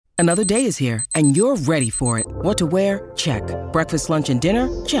Another day is here, and you're ready for it. What to wear? Check. Breakfast, lunch, and dinner?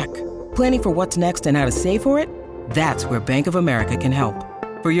 Check. Planning for what's next and how to save for it? That's where Bank of America can help.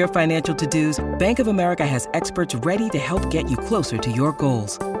 For your financial to-dos, Bank of America has experts ready to help get you closer to your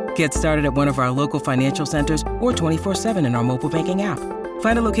goals. Get started at one of our local financial centers or 24/7 in our mobile banking app.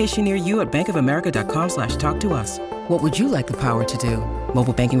 Find a location near you at bankofamerica.com/talktous. What would you like the power to do?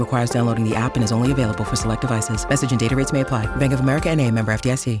 Mobile banking requires downloading the app and is only available for select devices. Message and data rates may apply. Bank of America N.A., member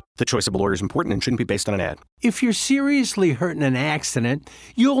FDIC. The choice of a lawyer is important and shouldn't be based on an ad. If you're seriously hurt in an accident,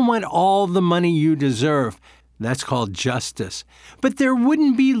 you'll want all the money you deserve. That's called justice. But there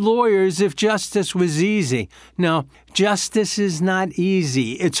wouldn't be lawyers if justice was easy. No, justice is not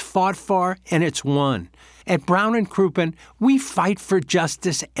easy. It's fought for and it's won. At Brown & Crouppen, we fight for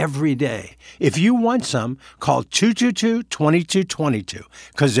justice every day. If you want some, call 222-2222,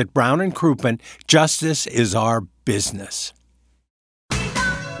 because at Brown & Crouppen, justice is our business.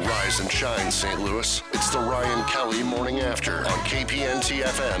 Rise and shine, St. Louis. It's the Ryan Kelly Morning After on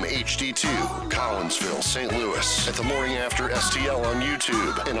KPNT-FM HD2, Collinsville, St. Louis. At the Morning After STL on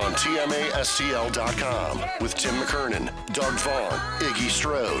YouTube and on TMASTL.com with Tim McKernan, Doug Vaughn, Iggy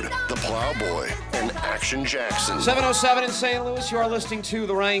Strode, The Plowboy, and Action Jackson. 7:07 in St. Louis. You are listening to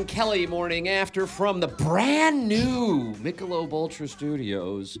the Ryan Kelly Morning After from the brand new Michelob Ultra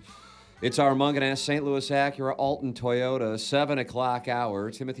Studios. It's our Munganess St. Louis Acura Alton Toyota 7 o'clock hour.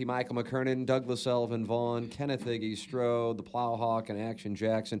 Timothy Michael McKernan, Douglas Elvin Vaughn, Kenneth Iggy Strode, the Plowhawk, and Action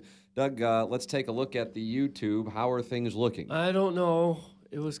Jackson. Doug, let's take a look at the YouTube. How are things looking? I don't know.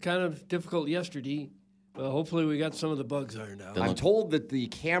 It was kind of difficult yesterday. Hopefully we got some of the bugs ironed out. I'm told that the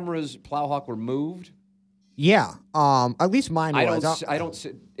cameras, Plowhawk, were moved. Yeah, at least mine was. I don't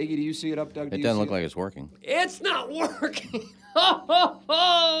see. Iggy, do you see it up, Doug? It doesn't look like it's working. It's not working.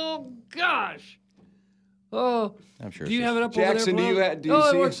 Oh, gosh. Oh, I'm sure. Do you have it up Jackson, over there? do you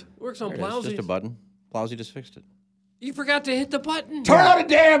see it works on Plowsy. Just a button. Plowsy just fixed it. You forgot to hit the button. Turn on the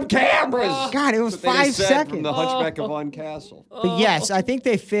damn cameras. God, it was 5 seconds. From the Hunchback of Von Castle. But yes, I think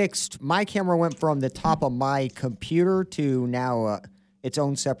they fixed. My camera went from the top of my computer to now its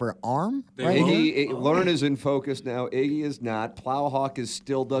own separate arm. Right Learn is in focus now. Iggy is not. Plowhawk is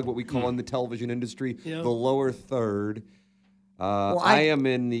still, Doug, what we call in the television industry, the lower third. I am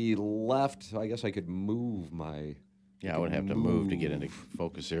in the left, so I guess I could move my... Yeah, I would have to move to get into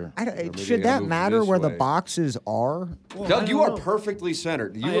focus here. Should that matter where the boxes are? Well, Doug, you are perfectly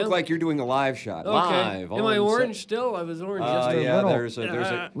centered. You look like you're doing a live shot. Okay. Live. Am I orange still? I was orange yesterday.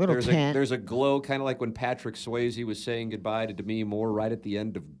 Yeah, there's a glow, kind of like when Patrick Swayze was saying goodbye to Demi Moore right at the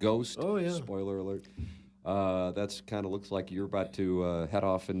end of Ghost. Oh, yeah. Spoiler alert. That's kind of looks like you're about to head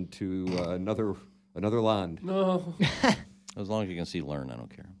off into another land. No. As long as you can see Learn, I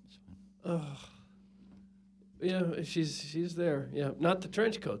don't care. Yeah, she's there. Yeah, not the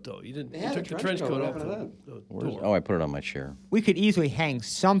trench coat though. You didn't. Yeah, you took the trench coat off. Oh, I put it on my chair. We could easily hang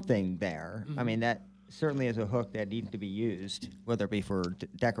something there. I mean, that certainly is a hook that needs to be used, whether it be for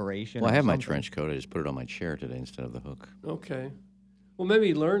decoration. Well, I have my trench coat. I just put it on my chair today instead of the hook. Okay. Well,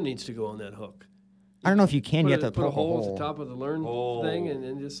 maybe Learn needs to go on that hook. I don't know if you can get to put a hole at the top of the Learn thing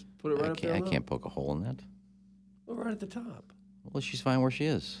and just put it right up there. I can't poke a hole in that. Well, right at the top. Well, she's fine where she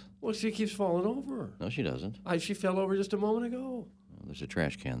is. Well, she keeps falling over. No, she doesn't. She fell over just a moment ago. Well, there's a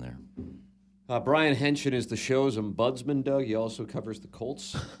trash can there. Brian Henshin is the show's ombudsman, Doug. He also covers the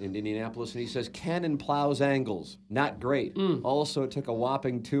Colts in Indianapolis, and he says Ken and Plow's angles, not great. Also, it took a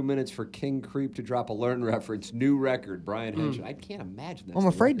whopping 2 minutes for King Creep to drop a Learn reference. New record, Brian Henshin. I can't imagine that. I'm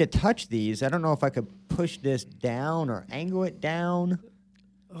afraid to touch these. I don't know if I could push this down or angle it down.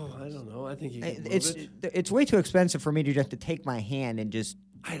 Oh, I don't know. I think you can It's way too expensive for me to just to take my hand and just...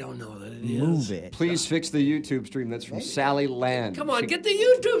 I don't know that it move is. it. Please fix the YouTube stream. That's from Sally Land. Come on, get the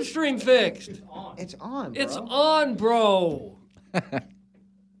YouTube stream fixed. It's on, bro. It's on, bro.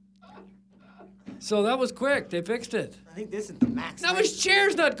 So that was quick. They fixed it. I think this is the max Now height. his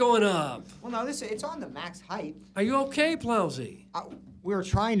chair's not going up. Well, no, it's on the max height. Are you okay, Plowsy? We were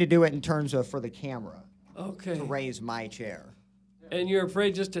trying to do it in terms of for the camera. Okay. To raise my chair. And you're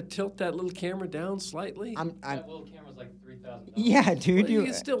afraid just to tilt that little camera down slightly? That little camera's like $3,000. Yeah, dude. Well, you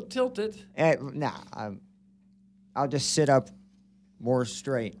can still tilt it. I'll just sit up more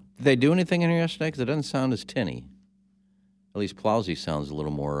straight. Did they do anything in here yesterday? Because it doesn't sound as tinny. At least Plowsy sounds a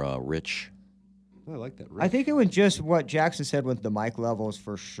little more rich. I like that. I think it was just what Jackson said with the mic levels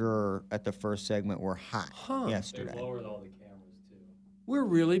for sure at the first segment were hot yesterday. They lowered all the cameras, too. We're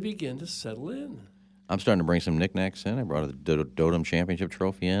really beginning to settle in. I'm starting to bring some knickknacks in. I brought a Dotem Championship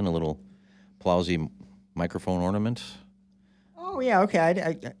trophy in, a little Plowsy microphone ornament. Oh, yeah, okay. I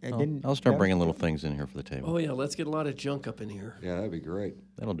didn't. I'll start bringing little things in here for the table. Oh, yeah, let's get a lot of junk up in here. Yeah, that'd be great.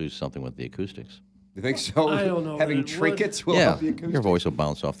 That'll do something with the acoustics. You think so? I don't know. Having It would. trinkets will Yeah, help the acoustics. your voice will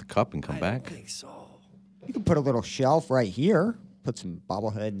bounce off the cup and come I back. don't think so. You can put a little shelf right here. Put some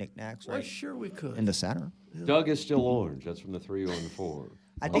bobblehead knickknacks Why, right sure we could. in the center. Doug is still orange. That's from the 314.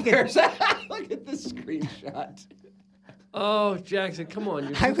 I think There's that. Look at this screenshot. Oh, Jackson, come on.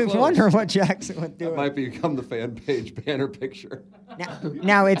 You're I too was close. wondering what Jackson would do. That might become the fan page banner picture.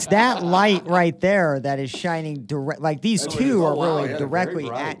 Now it's that light right there that is shining direct. Like these two are really directly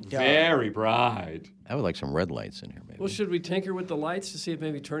at Doug. Very bright. I would like some red lights in here, maybe. Well, should we tinker with the lights to see if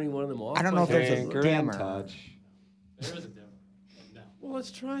maybe turning one of them off? I don't know if might there's a help? Anchor and dimmer. touch. There is a dimmer. No. Well,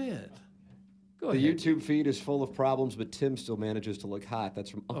 let's try it. Go The ahead. YouTube feed is full of problems, but Tim still manages to look hot.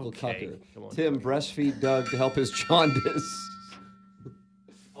 That's from Uncle Okay, Tucker. come on. Tim, breastfeed Doug to help his jaundice.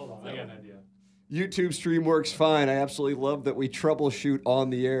 Hold on, I got an idea. YouTube stream works fine. I absolutely love that we troubleshoot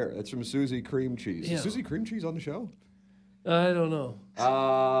on the air. That's from Susie Cream Cheese. Yeah. Is Susie Cream Cheese on the show? I don't know.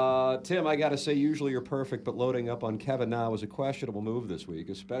 Tim, I got to say, usually you're perfect, but loading up on Kevin now was a questionable move this week,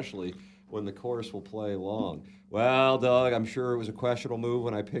 especially when the course will play long. Well, Doug, I'm sure it was a questionable move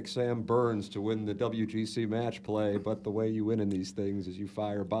when I picked Sam Burns to win the WGC match play, but the way you win in these things is you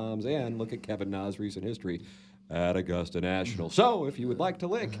fire bombs, and look at Kevin Na's recent history at Augusta National. So, if you would like to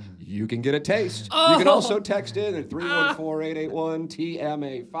lick, you can get a taste. You can also text in at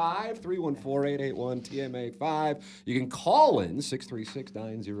 314-881-TMA5, 314-881-TMA5. You can call in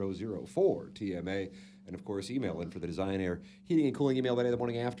 636-9004-TMA. And, of course, email in for the Design Air Heating and Cooling email that day the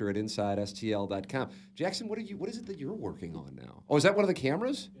morning after at InsideSTL.com. Jackson, what is it that you're working on now? Oh, is that one of the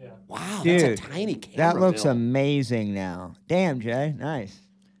cameras? Yeah. Wow, Dude, that's a tiny camera. That looks Bill. amazing now. Damn, Jay. Nice.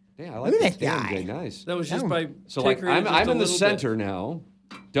 Yeah, I like Look at this. that Damn, guy. Jay, nice. That was just by So, like, tinkering I'm just a in the little center bit. now.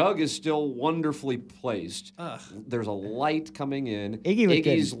 Doug is still wonderfully placed. Ugh. There's a light coming in. Iggy was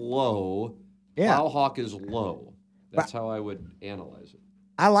Iggy's good. low. Yeah. Plowhawk is low. That's how I would analyze it.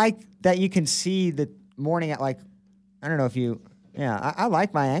 I like that you can see the morning at like, I don't know if you, yeah, I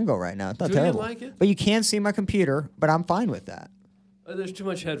like my angle right now. It's not Do you terrible. like it? But you can't see my computer, but I'm fine with that. There's too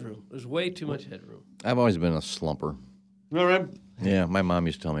much headroom. There's way too much headroom. I've always been a slumper. All right. Yeah, my mom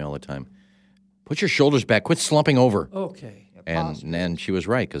used to tell me all the time, put your shoulders back, quit slumping over. Okay. And she was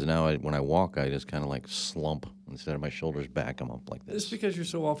right, because now when I walk, I just kind of like slump. Instead of my shoulders back, I'm up like It's this. because you're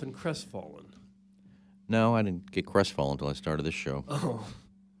so often crestfallen. No, I didn't get crestfallen until I started this show. Oh.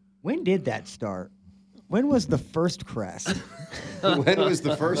 When did that start? When was the first crest? When was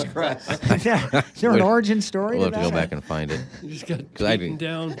the first crest? Is there an origin story We'll to have to that? go back and find it. You just got 'Cause I beaten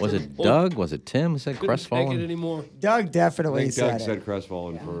down. Was it Doug? Was it Tim who said Couldn't take it crestfallen? anymore. Doug I definitely think Doug said said it.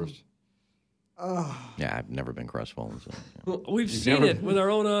 crestfallen first. Yeah, I've never been crestfallen. So, yeah. We've seen never it with our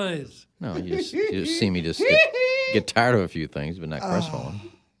own eyes. No, you just see me just get tired of a few things, but not crestfallen.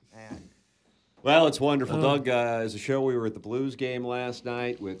 Well, it's wonderful. Doug, as a show, we were at the Blues game last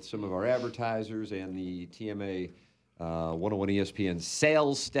night with some of our advertisers and the TMA 101 ESPN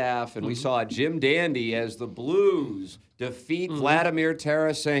sales staff, and we saw Jim Dandy as the Blues defeat Vladimir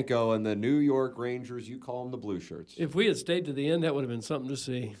Tarasenko and the New York Rangers. You call them the Blue Shirts. If we had stayed to the end, that would have been something to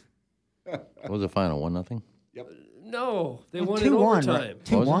see. What was the final? 1-0? No, they won in 2-1, overtime. right?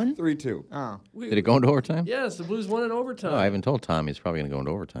 2-1? 3-2. Oh. Did it go into overtime? Yes, the Blues won in overtime. Oh, I haven't told Tommy it's probably going to go into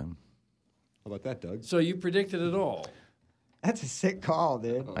overtime. How about that, Doug? So you predicted it all. That's a sick call,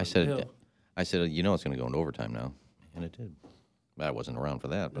 dude. I said, Yeah. you know it's going to go into overtime now. And it did. But I wasn't around for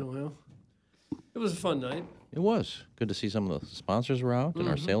that. But Oh, well, it was a fun night. it was good to see some of the sponsors were out and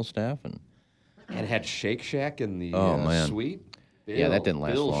our sales staff. And And had Shake Shack in the Oh, man. suite. Yeah, that didn't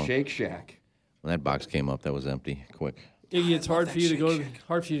last Bill long. Shake Shack. when that box came up, that was empty quick. Iggy, it's hard for you to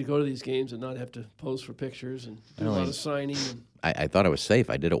go to these games and not have to pose for pictures and do a lot of signing. And I thought I was safe.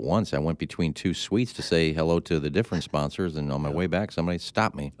 I did it once. I went between two suites to say hello to the different sponsors, and on my way back, somebody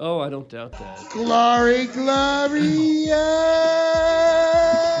stopped me. oh, I don't doubt that. Glory, glory,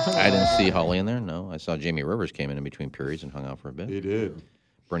 I didn't see Holly in there. No, I saw Jamie Rivers came in between periods and hung out for a bit. He did.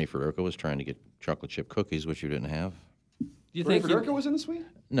 Bernie Federico was trying to get chocolate chip cookies, which you didn't have. Do you Bernie think Federico was in the suite?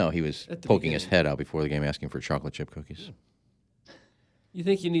 No, he was At the poking his beginning. head out before the game, asking for chocolate chip cookies. you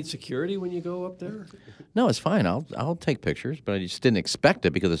think you need security when you go up there? No, it's fine. I'll take pictures, but I just didn't expect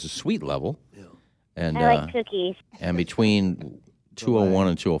it because it's a suite level. Yeah. And I like cookies. and between 201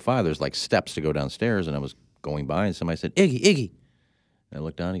 and 205, there's like steps to go downstairs, and I was going by, and somebody said, Iggy. And I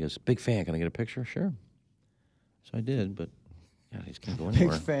looked down, and he goes, big fan, can I get a picture? Sure. So I did, but yeah, he just can't go Big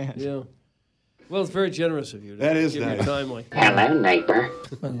anywhere. fan. Yeah. Well, it's very generous of you to That is give nice. your time like that. Hello, neighbor.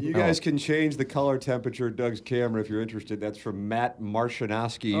 You guys can change the color temperature of Doug's camera if you're interested. That's from Matt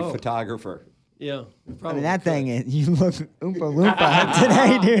Marshanoski, Oh. photographer. Yeah. I Probably mean, that could. thing is, you look Oompa Loompa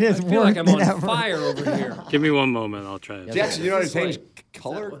today, dude. It's I feel like I'm worse than on ever. fire over here. Give me one moment. I'll try it. Jackson, you know how to This change way.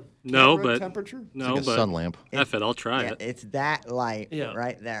 color? No, camera but temperature? no, Like a but sun lamp. F it. I'll try Yeah, it. it's that light Yeah.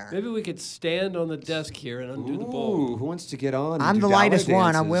 right there. Maybe we could stand on the desk here and undo the Ooh, bulb. who wants to get on? and I'm do the dollar lightest one.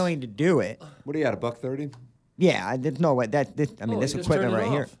 I'm dances? willing to do it. What are you at, $1.30? Yeah, there's no way. This Oh, this you just equipment turned it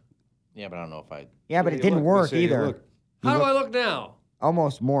right here. off. Yeah, but I don't know if I. Yeah, but Hey, it didn't look, work let's see, either. look. How do I look now?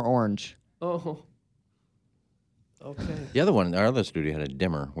 Almost more orange. Oh. Okay. The other one, our other studio had a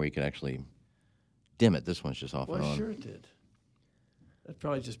dimmer where you could actually dim it. This one's just off Well, and on. sure it did. That'd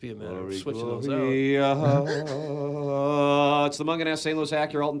probably just be a matter of Glory, switching those out. glory, it's the Munganast St. Louis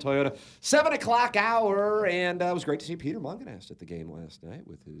Acura Alton Toyota 7 o'clock hour, and it was great to see Peter Munganast at the game last night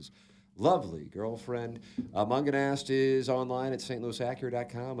with his lovely girlfriend. Munganast is online at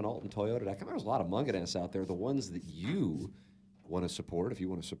stlouisacura.com and altontoyota.com. There's a lot of Munganasts out there, the ones that you want to support, if you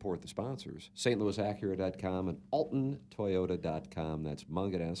want to support the sponsors, stlouisacura.com and altontoyota.com. That's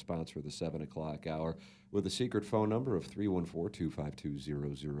Munganast, sponsor of the 7 o'clock hour, with a secret phone number of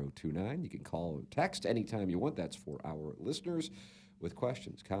 314-252-0029. You can call or text anytime you want. That's for our listeners with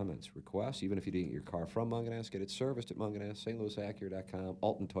questions, comments, requests. Even if you didn't get your car from Munganast, get it serviced at Munganast, stlouisacura.com,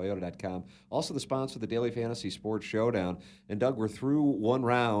 altontoyota.com. Also the sponsor of the Daily Fantasy Sports Showdown. And, Doug, we're through one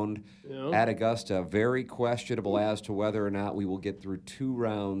round at Augusta. Very questionable as to whether or not we will get through 2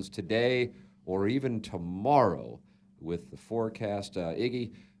 rounds today or even tomorrow with the forecast.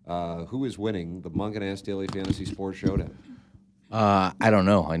 Iggy, who is winning the Munganast Daily Fantasy Sports Showdown? I don't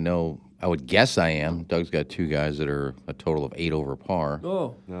know. I would guess I am. Doug's got 2 guys that are a total of 8 over par.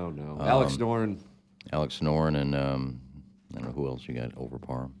 Oh. No. Alex Noren. Alex Noren and I don't know who else you got over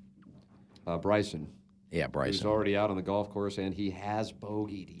par. Bryson. Yeah, He's Bryson. already out on the golf course, and he has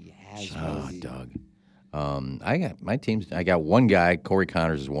bogeyed. He has bogeyed. Doug. I got my teams. I got one guy. Corey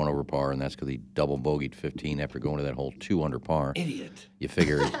Connors is 1 over par, and that's because he double bogeyed 15 after going to that hole 2 under par. Idiot. You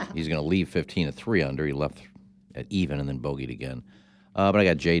figure he's going to leave 15 at 3 under. He left at even and then bogeyed again. But I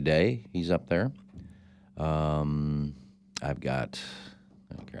got Jay Day. He's up there. I've got.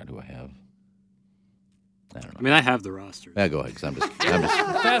 Oh God, who I have? I don't know. I mean, I have the roster. Yeah, go ahead. Cause I'm just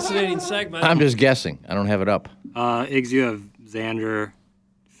Fascinating segment. I'm just guessing. I don't have it up. Iggs, you have Xander,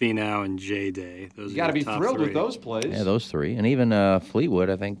 Finau, and J Day. Those You got to are be your top thrilled 3. with those plays. Yeah, those 3, and even Fleetwood.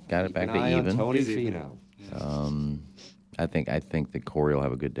 I think got it back Keep an eye to on even. Tony Easy. Finau. I think that Corey will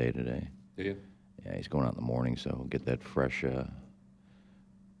have a good day today. Do you? Yeah, he's going out in the morning, so he'll get that fresh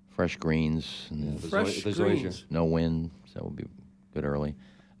greens and Fresh greens. no wind, so it'll be good early.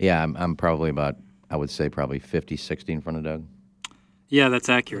 Yeah, I'm probably about, I would say probably 50, 60 in front of Doug. Yeah, that's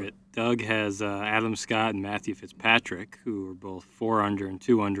accurate. Doug has Adam Scott and Matthew Fitzpatrick, who are both 4 under and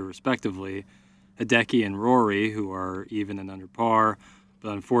 2 under, respectively. Hideki and Rory, who are even and under par.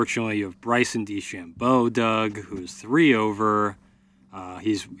 But unfortunately, you have Bryson DeChambeau, Doug, who is 3 over.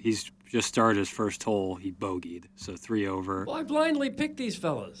 He's just started his first hole. He bogeyed, so 3 over. Well, I blindly picked these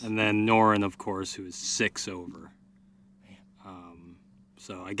fellas. And then Noren, of course, who is 6 over.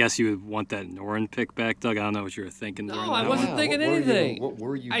 So I guess you would want that Noren pick back, Doug. I don't know what you were thinking. No, during I that wasn't one. thinking What were you- anything. what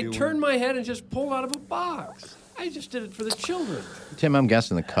were you I doing? turned my head and just pulled out of a box. I just did it for the children. Tim, I'm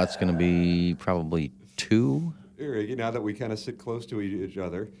guessing the cut's going to be probably 2. Here, Iggy, now that we kind of sit close to each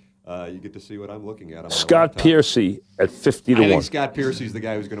other, you get to see what I'm looking at. On my Scott laptop. Piercy at 50 I to think 1. Scott Piercy's the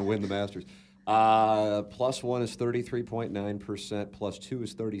guy who's going to win the Masters. +1 is 33.9%, +2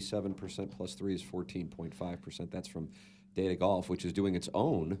 is 37%, +3 is 14.5%. That's from Data Golf, which is doing its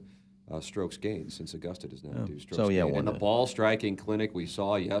own strokes gained since Augusta does not do strokes So, yeah, gained. one And the to- ball striking clinic we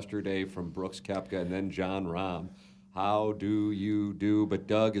saw yesterday from Brooks Koepka and then John Rahm. How do you do? But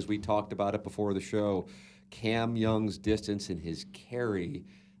Doug, as we talked about it before the show, Cam Young's distance and his carry,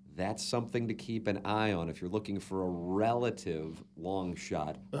 that's something to keep an eye on if you're looking for a relative long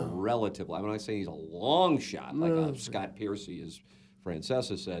shot. I'm not saying he's a long shot like Scott Piercy, as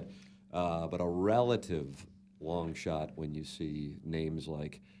Francesa said, but a relative long shot when you see names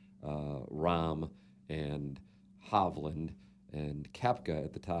like Rahm and Hovland and Koepka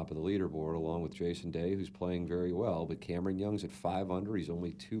at the top of the leaderboard, along with Jason Day, who's playing very well. But Cameron Young's at 5 under. He's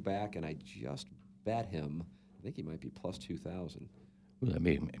only 2 back, and I just bet him. I think he might be plus 2,000. That's a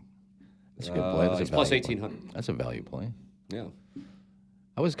good play. That's He's a plus value play. 1,800. That's a value play. Yeah.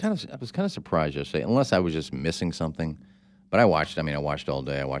 I was kind of surprised yesterday, unless I was just missing something. But I watched all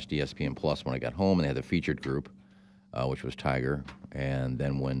day. I watched ESPN Plus when I got home, and they had the featured group, which was Tiger, and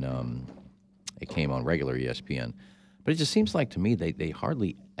then when it came on regular ESPN. But it just seems like to me they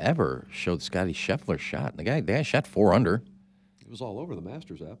hardly ever showed Scotty Scheffler's shot. The guy shot 4 under. It was all over the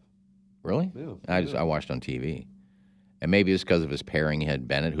Masters app. Really? Yeah. I watched on TV, And maybe it's because of his pairing. He had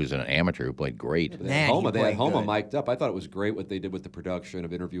Bennett, who's an amateur who played great. They had Homa mic'd up. I thought it was great what they did with the production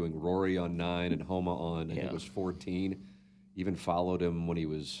of interviewing Rory on 9 and Homa on, I think it was 14. Even followed him when he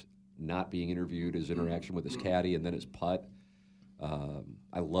was not being interviewed, his interaction with his caddy, and then his putt.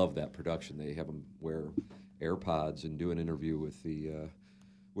 I love that production. They have him wear AirPods and do an interview with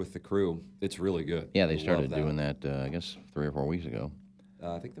the crew. It's really good. Yeah, they started doing that, I guess, 3 or 4 weeks ago.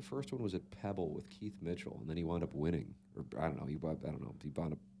 I think the first one was at Pebble with Keith Mitchell, and then he wound up winning. Or I don't know. He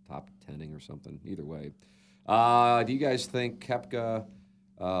wound up top 10ing or something. Either way, do you guys think Koepka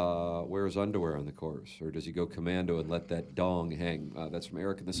wears underwear on the course, or does he go commando and let that dong hang? That's from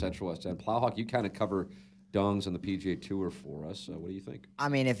Eric in the Central West End. Plowhawk, you kind of cover dongs on the PGA Tour for us. What do you think? I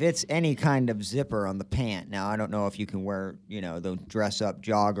mean, if it's any kind of zipper on the pant, now I don't know if you can wear, those dress-up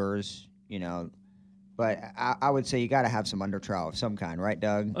joggers, but I would say you got to have some under trowel of some kind, right,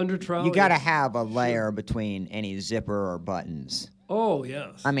 Doug? Under trowel? You got to have a layer between any zipper or buttons. Oh,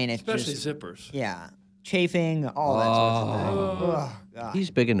 yes. I mean, it's especially just, zippers. Yeah. Chafing, all that sorts of things. Oh, God. He's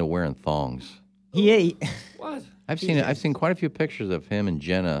big into wearing thongs. What? I've seen quite a few pictures of him and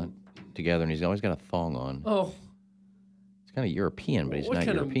Jenna together, and he's always got a thong on. Oh. He's kind of European, but he's not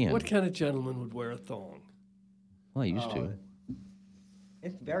European. What kind of gentleman would wear a thong? Well, he used to.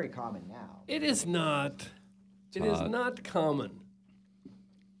 It's very common now. It is not. It is not common.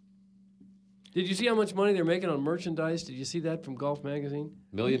 Did you see how much money they're making on merchandise? Did you see that from Golf Magazine?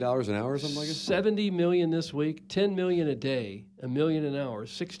 $1 million an hour or something like that? $70 million this week, $10 million a day, $1 million an hour,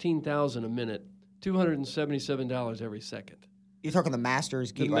 $16,000 a minute, $277 every second. You're talking the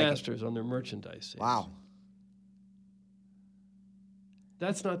Masters? The Masters on their merchandise sales. Wow.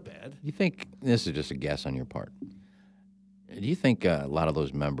 That's not bad. You think, this is just a guess on your part, do you think a lot of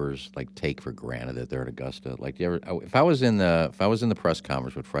those members take for granted that they're at Augusta? If I was in the press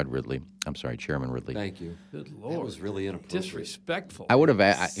conference with Chairman Ridley. Thank you. Good Lord. That was really inappropriate. Disrespectful. I would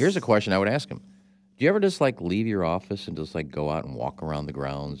have. Here's a question I would ask him: do you ever just leave your office and just go out and walk around the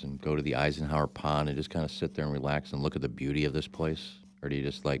grounds and go to the Eisenhower Pond and just kind of sit there and relax and look at the beauty of this place, or do you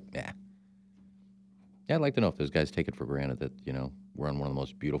just nah? Yeah, I'd like to know if those guys take it for granted that we're on one of the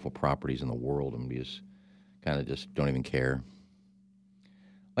most beautiful properties in the world and we just kind of just don't even care.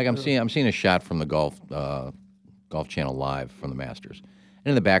 I'm seeing a shot from the Golf Channel Live from the Masters,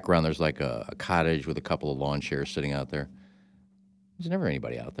 and in the background there's a cottage with a couple of lawn chairs sitting out there. There's never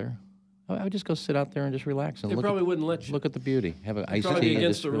anybody out there. I would just go sit out there and just relax and wouldn't let you. Look at the beauty. Have an iced tea and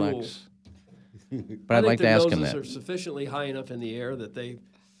just relax. Rules. But I'd like to ask him that. Their noses are sufficiently high enough in the air that they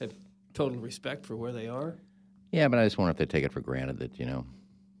have total respect for where they are. Yeah, but I just wonder if they take it for granted that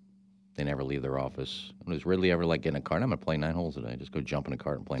they never leave their office. Does Ridley ever get in a cart? I'm going to play 9 holes today. Just go jump in a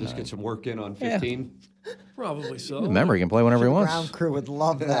cart and play 9. Just get some work in on 15. Yeah. Probably so. Remember, he can play whenever he wants. Brown crew would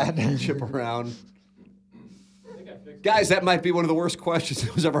love that. Chip around. Guys, that might be one of the worst questions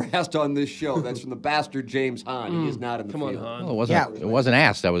that was ever asked on this show. That's from the bastard James Hahn. He is not in the field. Come on, Hahn. Well, it wasn't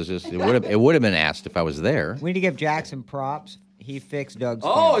asked. It would have been asked if I was there. We need to give Jackson props. He fixed Doug's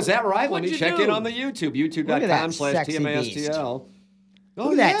camera. Is that right? Let me check in on the YouTube. YouTube.com/TMASTL.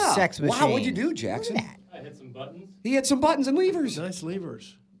 Look at that sex machine. Wow, what'd you do, Jackson? I hit some buttons. He hit some buttons and levers. Nice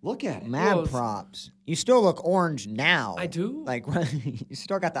levers. Look at it. Mad props. You still look orange now. I do? You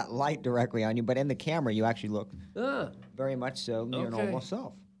still got that light directly on you, but in the camera you actually look very much so your normal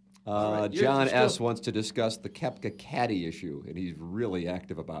self. John S. wants to discuss the Koepka caddy issue, and he's really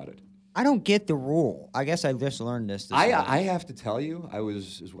active about it. I don't get the rule. I guess I just learned this. I have to tell you, I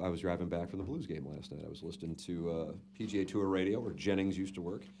was driving back from the Blues game last night. I was listening to PGA Tour Radio, where Jennings used to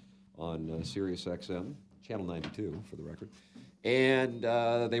work, on Sirius XM, Channel 92 for the record, and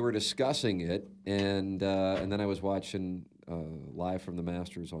they were discussing it, and then I was watching live from the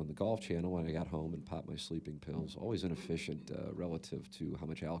Masters on the Golf Channel when I got home and popped my sleeping pills. Always inefficient relative to how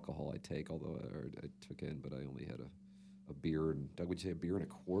much alcohol I take, although I took in, but I only had a beer, and Doug, would you say a beer and a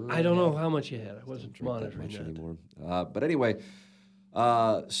quarter? I don't know how much you had. I wasn't monitoring that much anymore. But anyway,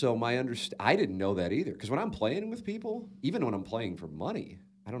 so I didn't know that either, because when I'm playing with people, even when I'm playing for money,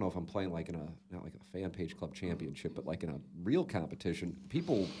 I don't know if I'm playing not like a fan page club championship, but like in a real competition,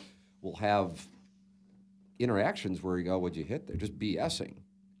 people will have interactions where you go, "What'd you hit there?" Just BSing.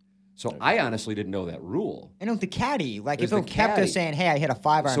 So I honestly didn't know that rule. And with the caddy, if it kept us saying, "Hey, I hit a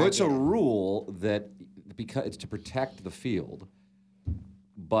 5-iron." So it's a rule that, because it's to protect the field.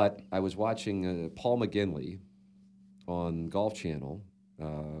 But I was watching Paul McGinley on Golf Channel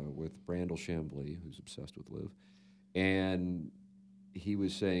with Brandel Chambly, who's obsessed with Liv, and he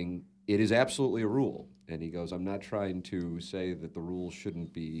was saying it is absolutely a rule. And he goes, "I'm not trying to say that the rule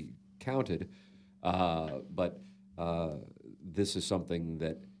shouldn't be counted, but this is something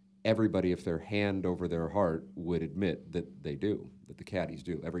that everybody, if their hand over their heart, would admit that they do, that the caddies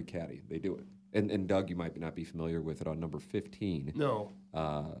do. Every caddy, they do it. And Doug, you might not be familiar with it on number 15. No.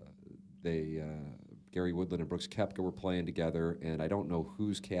 Gary Woodland and Brooks Koepka were playing together, and I don't know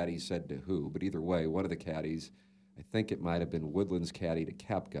whose caddy said to who, but either way, one of the caddies, I think it might have been Woodland's caddy to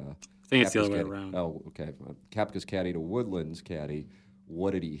Koepka. I think it's the other way around. Oh, okay. Koepka's caddy to Woodland's caddy.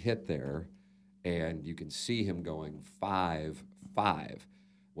 What did he hit there? And you can see him going 5-5.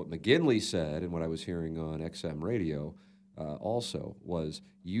 What McGinley said, and what I was hearing on XM radio also, was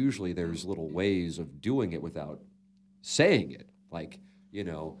usually there's little ways of doing it without saying it. Like,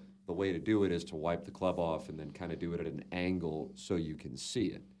 the way to do it is to wipe the club off and then kind of do it at an angle so you can see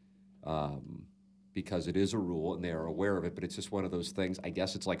it. Because it is a rule and they are aware of it, but it's just one of those things. I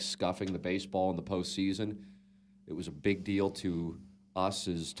guess it's like scuffing the baseball in the postseason. It was a big deal to us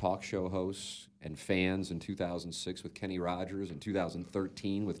as talk show hosts and fans in 2006 with Kenny Rogers, in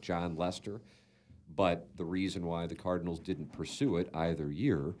 2013 with John Lester. But the reason why the Cardinals didn't pursue it either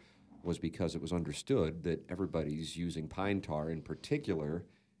year was because it was understood that everybody's using pine tar in particular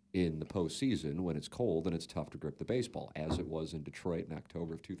in the postseason when it's cold and it's tough to grip the baseball, as it was in Detroit in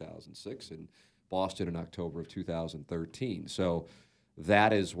October of 2006 and Boston in October of 2013. So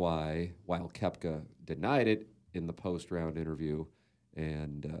that is why, while Koepka denied it in the post-round interview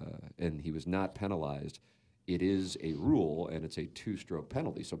and he was not penalized, it is a rule and it's a 2-stroke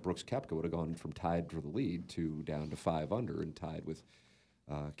penalty. So Brooks Koepka would have gone from tied for the lead to down to 5 under and tied with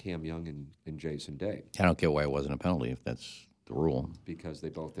Cam Young and Jason Day. I don't get why it wasn't a penalty if that's the rule. Because they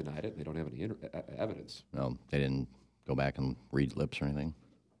both denied it and they don't have any evidence. No, they didn't go back and read lips or anything.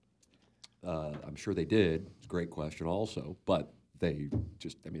 I'm sure they did. It's a great question also. But they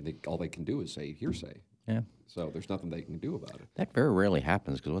just, all they can do is say hearsay. Yeah. So there's nothing they can do about it. That very rarely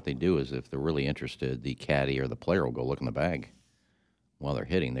happens because what they do is if they're really interested, the caddy or the player will go look in the bag. While they're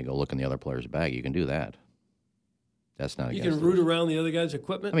hitting, they go look in the other player's bag. You can do that. That's not. You can root around the other guy's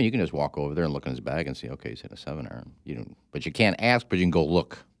equipment. I mean, you can just walk over there and look in his bag and see, okay, he's hit a 7-iron. But you can't ask, but you can go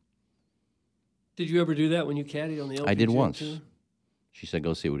look. Did you ever do that when you caddied on the LPGA? I did once. Too? She said,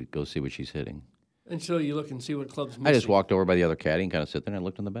 go see what she's hitting. And so you look and see what club's missing. I just walked over by the other caddy and kind of sit there and I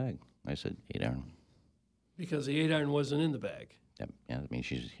looked in the bag. I said, 8-iron. Because the 8-iron wasn't in the bag. Yeah, I mean,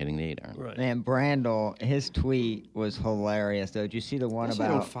 she's hitting the 8-iron. Right. Man, Brandel, his tweet was hilarious, though. Did you see the one about...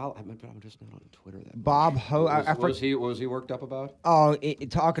 I don't follow... I'm just not on Twitter that Bob much. Hogan... What was he worked up about? Oh,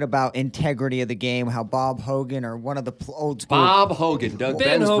 talking about integrity of the game, how Bob Hogan, or one of the old school... Bob Hogan,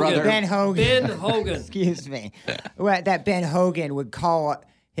 Ben's Hogan. brother. Ben Hogan. Ben Hogan. Excuse me. Well, that Ben Hogan would call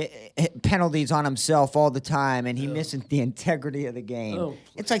penalties on himself all the time, and he misses the integrity of the game. Oh,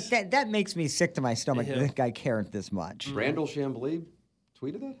 it's like that makes me sick to my stomach that this guy cared this much. Randall Chambly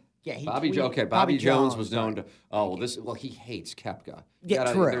tweeted that? Yeah, he Bobby tweeted. Okay, Bobby Jones was known to. Oh, well, he hates Koepka.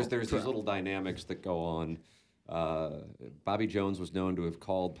 Yeah, true. There's these little dynamics that go on. Bobby Jones was known to have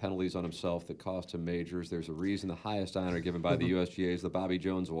called penalties on himself that cost him majors. There's a reason the highest honor given by the USGA is the Bobby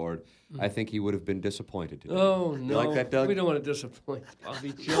Jones Award. I think he would have been disappointed today. Oh, no. You like that, Doug? We don't want to disappoint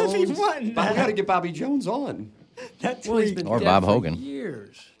Bobby Jones. We got to get Bobby Jones on. He's been Or dead Bob for Hogan.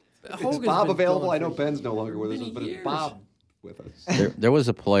 Years. Is Bob available? I know Ben's no longer with us, but is Bob with us? There was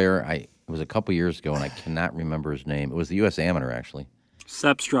a player, it was a couple years ago, and I cannot remember his name. It was the U.S. Amateur, actually.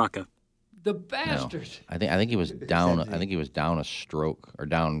 Sepp Straka. The bastard. No. I think he was down. I think he was down a stroke or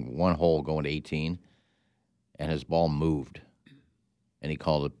down one hole going to 18, and his ball moved, and he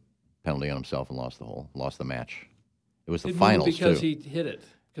called a penalty on himself and lost the match. It was the finals because too. he hit it.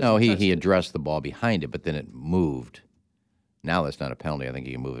 No, he addressed the ball behind it, but then it moved. Now that's not a penalty. I think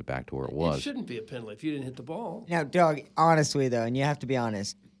he can move it back to where it was. It shouldn't be a penalty if you didn't hit the ball. Now, Doug, honestly though, and you have to be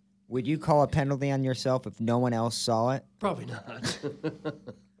honest, would you call a penalty on yourself if no one else saw it? Probably not.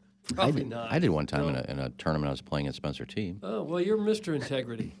 Probably not. I did one time in a tournament I was playing at Spencer T. Oh, well, you're Mr.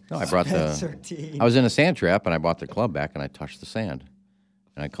 Integrity. No, I brought I was in a sand trap, and I brought the club back, and I touched the sand.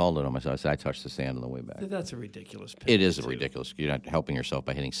 And I called it on myself. I said, I touched the sand on the way back. That's a ridiculous penalty. It is ridiculous. You're not helping yourself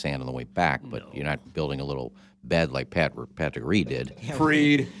by hitting sand on the way back, but you're not building a little bed like Patrick Reed did.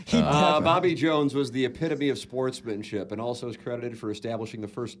 Freed. Bobby Jones was the epitome of sportsmanship and also is credited for establishing the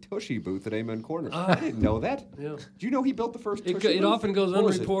first Tushy booth at Amen Corners. I didn't know that. Yeah. Do you know he built the first Tushy booth? It often goes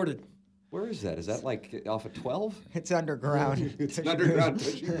unreported. Where is that? Is that like off of 12? It's underground. It's an underground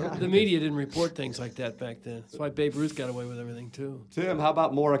Tushy booth. The media didn't report things like that back then. That's why Babe Ruth got away with everything, too. Tim, how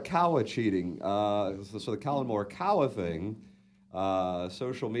about Morikawa cheating? So the Colin Morikawa thing,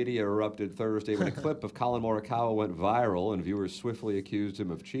 social media erupted Thursday when a clip of Colin Morikawa went viral and viewers swiftly accused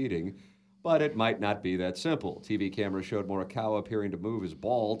him of cheating. But it might not be that simple. TV cameras showed Morikawa appearing to move his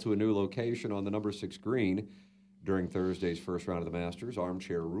ball to a new location on the number 6 green. During Thursday's first round of the Masters,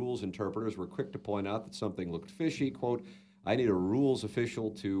 armchair rules interpreters were quick to point out that something looked fishy. Quote, I need a rules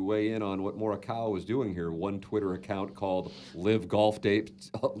official to weigh in on what Morikawa was doing here. One Twitter account called Live Golf Date.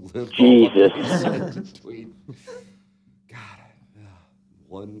 Jesus. Tweet. God,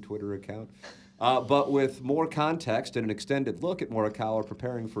 one Twitter account. But with more context and an extended look at Morikawa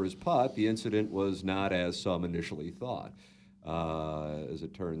preparing for his putt, the incident was not as some initially thought. As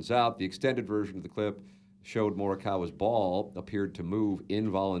it turns out, the extended version of the clip showed Morikawa's ball appeared to move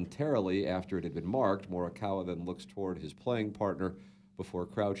involuntarily after it had been marked. Morikawa then looks toward his playing partner before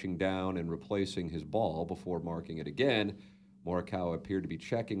crouching down and replacing his ball before marking it again. Morikawa appeared to be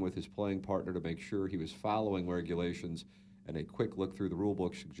checking with his playing partner to make sure he was following regulations, and a quick look through the rule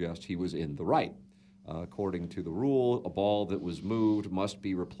book suggests he was in the right. According to the rule, a ball that was moved must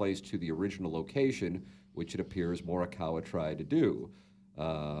be replaced to the original location, which it appears Morikawa tried to do.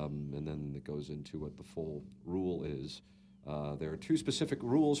 And then it goes into what the full rule is. There are two specific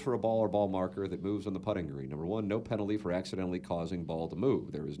rules for a ball or ball marker that moves on the putting green. Number one, no penalty for accidentally causing ball to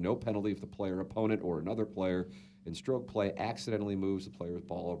move. There is no penalty if the player, opponent, or another player in stroke play accidentally moves the player's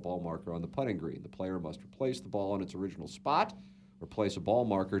ball or ball marker on the putting green. The player must replace the ball in its original spot or place a ball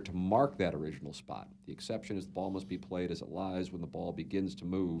marker to mark that original spot. The exception is the ball must be played as it lies when the ball begins to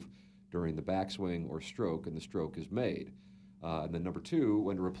move during the backswing or stroke and the stroke is made. And then number two,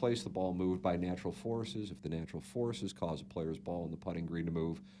 when to replace the ball moved by natural forces, if the natural forces cause a player's ball on the putting green to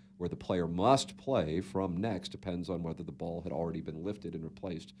move, where the player must play from next depends on whether the ball had already been lifted and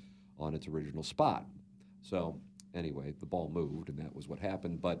replaced on its original spot. So anyway, the ball moved, and that was what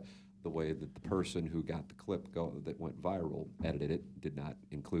happened, but the way that the person who got the clip that went viral edited it did not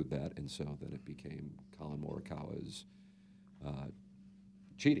include that, and so then it became Colin Morikawa's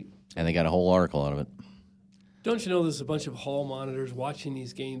cheating. And they got a whole article out of it. Don't you know there's a bunch of hall monitors watching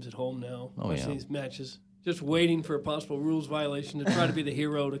these games at home now, watching these matches, just waiting for a possible rules violation to try to be the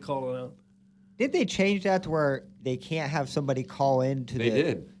hero to call it out? Did they change that to where they can't have somebody call in to They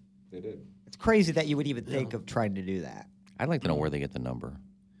did. It's crazy that you would even think of trying to do that. I'd like to know where they get the number.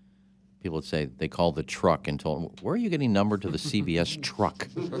 People would say they called the truck and told them, where are you getting number to the CBS truck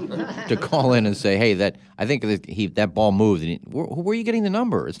to call in and say, hey, I think that ball moved. And where are you getting the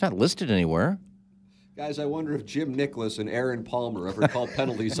number? It's not listed anywhere. Guys, I wonder if Jim Nicklaus and Aaron Palmer ever called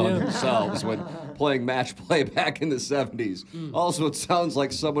penalties on themselves when playing match play back in the 70s. Also, it sounds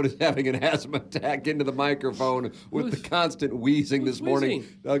like someone is having an asthma attack into the microphone with the constant wheezing this morning.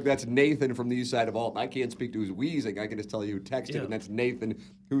 Doug, that's Nathan from the east side of Alton. I can't speak to who's wheezing. I can just tell you who texted, and that's Nathan,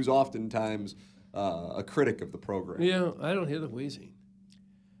 who's oftentimes a critic of the program. Yeah, I don't hear the wheezing.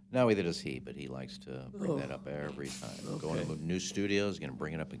 No, either does he, but he likes to bring that up every time. Okay. Going to new studios, going to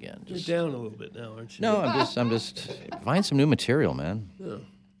bring it up again. You're down a little bit now, aren't you? No, I'm just find some new material, man. Yeah.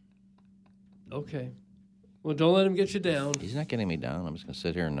 Okay. Well, don't let him get you down. He's not getting me down. I'm just going to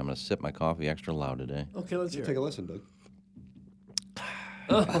sit here and I'm going to sip my coffee extra loud today. Okay, let's hear Take it. a listen, Doug.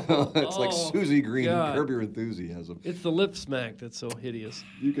 It's like Susie Green, Curb Your Enthusiasm. It's the lip smack that's so hideous.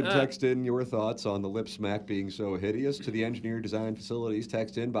 You can text in your thoughts on the lip smack being so hideous to the Engineer Design Facilities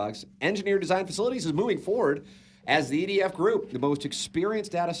text inbox. Engineer Design Facilities is moving forward as the EDF Group, the most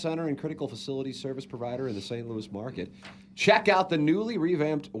experienced data center and critical facility service provider in the St. Louis market. Check out the newly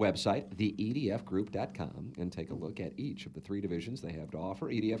revamped website, theedfgroup.com, and take a look at each of the three divisions they have to offer.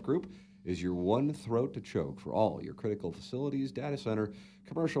 EDF Group is your one throat to choke for all your critical facilities, data center,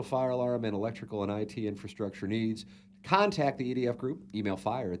 commercial fire alarm, and electrical and IT infrastructure needs. Contact the EDF Group. Email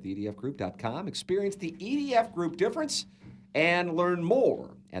fire@theedfgroup.com. Experience the EDF Group difference and learn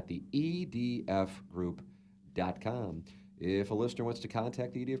more at the edfgroup.com. If a listener wants to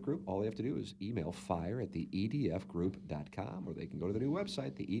contact the EDF Group, all they have to do is email fire@theedfgroup.com, or they can go to the new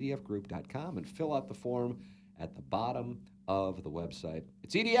website, theedfgroup.com, and fill out the form at the bottom of the website.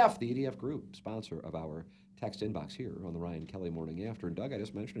 It's EDF, the EDF Group, sponsor of our text inbox here on the Ryan Kelly Morning After. And Doug, I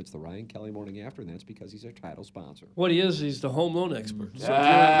just mentioned it's the Ryan Kelly Morning After, and that's because he's our title sponsor. What he is, he's the home loan expert. So if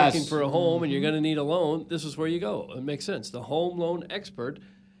you're looking for a home and you're going to need a loan, this is where you go. It makes sense. The home loan expert.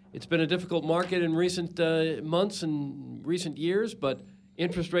 It's been a difficult market in recent months and recent years, but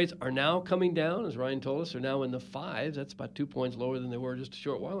interest rates are now coming down, as Ryan told us. They're now in the 5s. That's about 2 points lower than they were just a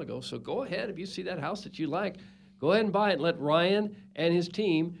short while ago. So go ahead. If you see that house that you like, go ahead and buy it and let Ryan and his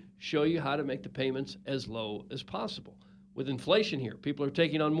team show you how to make the payments as low as possible. With inflation here, people are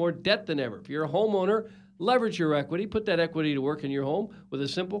taking on more debt than ever. If you're a homeowner, leverage your equity. Put that equity to work in your home with a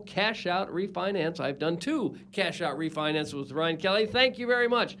simple cash-out refinance. I've done 2 cash-out refinances with Ryan Kelly. Thank you very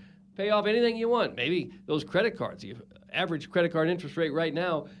much. Pay off anything you want. Maybe those credit cards. The average credit card interest rate right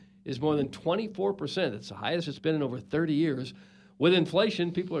now is more than 24%. It's the highest it's been in over 30 years. With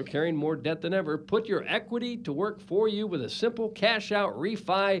inflation, people are carrying more debt than ever. Put your equity to work for you with a simple cash-out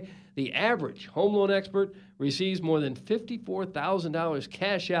refi. The average home loan expert receives more than $54,000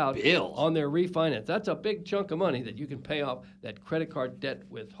 cash out on their refinance. That's a big chunk of money that you can pay off that credit card debt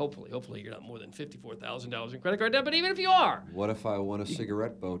with. Hopefully you're not more than $54,000 in credit card debt, but even if you are. What if I want a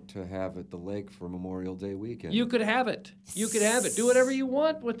cigarette boat to have at the lake for Memorial Day weekend? You could have it. You could have it. Do whatever you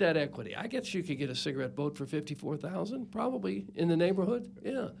want with that equity. I guess you could get a cigarette boat for $54,000, probably in the neighborhood.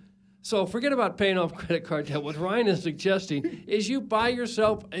 Yeah. So forget about paying off credit card debt. What Ryan is suggesting is you buy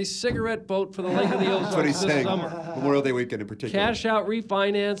yourself a cigarette boat for the Lake of the Ozarks That's what he's this saying. summer. Memorial Day weekend in particular. Cash out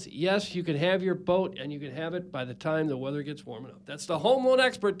refinance. Yes, you can have your boat, and you can have it by the time the weather gets warm enough. That's the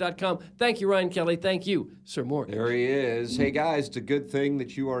homeloanexpert.com. Thank you, Ryan Kelly. Thank you, Sir Morgan. There he is. Hey, guys, it's a good thing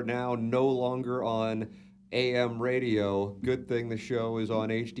that you are now no longer on AM radio. Good thing the show is on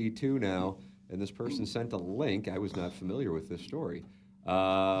HD2 now. And this person sent a link. I was not familiar with this story.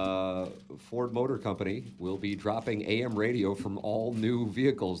 Ford Motor Company will be dropping AM radio from all new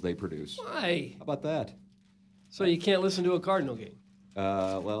vehicles they produce. Why? How about that? So you can't listen to a Cardinal game?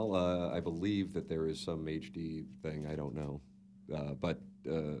 I believe that there is some HD thing. I don't know. But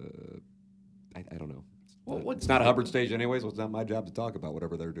I don't know. Well, it's not a Hubbard station anyway, so it's not my job to talk about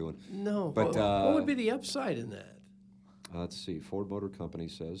whatever they're doing. No. But what would be the upside in that? Let's see. Ford Motor Company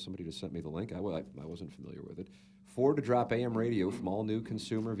says, somebody just sent me the link. I wasn't familiar with it. Ford to drop AM radio from all new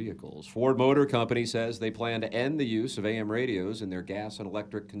consumer vehicles. Ford Motor Company says they plan to end the use of AM radios in their gas and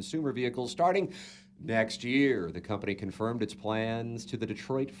electric consumer vehicles starting next year. The company confirmed its plans to the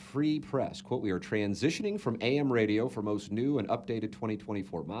Detroit Free Press. Quote, we are transitioning from AM radio for most new and updated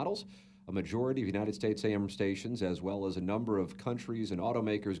 2024 models. A majority of United States AM stations, as well as a number of countries and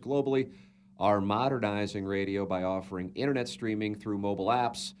automakers globally, are modernizing radio by offering internet streaming through mobile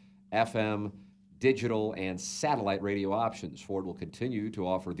apps, FM, digital, and satellite radio options. Ford will continue to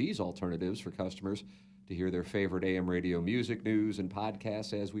offer these alternatives for customers to hear their favorite AM radio music, news, and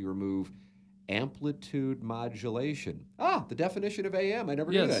podcasts as we remove amplitude modulation. The definition of AM. I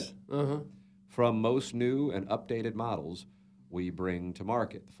never knew that. Uh-huh. From most new and updated models we bring to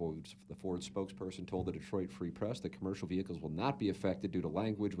market. The Ford spokesperson told the Detroit Free Press that commercial vehicles will not be affected due to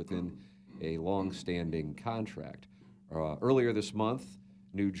language within a long-standing contract. Earlier this month,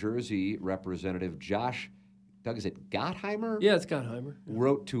 New Jersey Representative is it Gottheimer? Yeah, it's Gottheimer.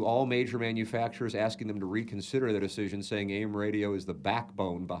 Wrote to all major manufacturers asking them to reconsider their decision, saying AM radio is the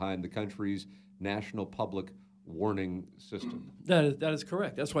backbone behind the country's national public warning system. That is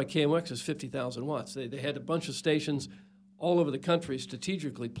correct. That's why KMOX is 50,000 watts. They had a bunch of stations all over the country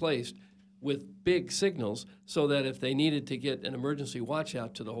strategically placed with big signals so that if they needed to get an emergency watch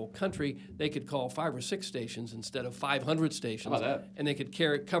out to the whole country, they could call 5 or 6 stations instead of 500 stations. How about that? And they could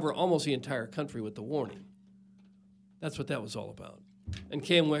cover almost the entire country with the warning. That's what that was all about. And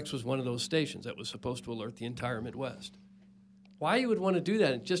KMOX was one of those stations that was supposed to alert the entire Midwest. Why you would want to do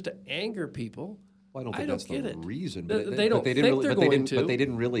that? Just to anger people? Well, I don't think that's the reason. They don't think they're going to. But they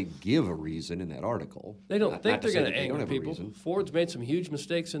didn't really give a reason in that article. They don't think they're going to anger have people. Ford's made some huge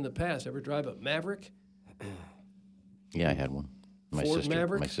mistakes in the past. Ever drive a Maverick? Yeah, I had one. My Ford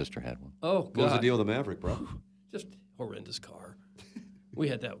Maverick? My sister had one. Oh, God. What was the deal with the Maverick, bro? Just horrendous car. We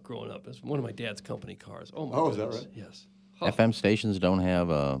had that growing up. It's one of my dad's company cars. Oh, my goodness. Is that right? Yes. Oh. FM stations don't have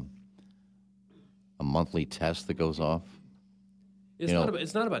a monthly test that goes off?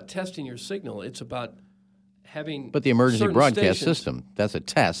 It's not about testing your signal. It's about having. But the emergency broadcast stations, system, that's a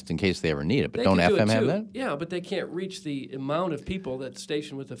test in case they ever need it. But they don't can do FM it have too. that? Yeah, but they can't reach the amount of people that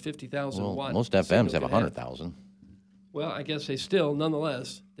station with a 50,000 watt. Most FMs have 100,000. Well, I guess they still,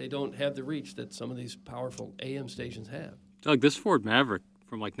 nonetheless, they don't have the reach that some of these powerful AM stations have. Doug, this Ford Maverick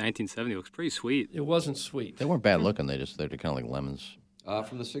from like 1970 looks pretty sweet. It wasn't sweet. They weren't bad looking. They're kind of like lemons.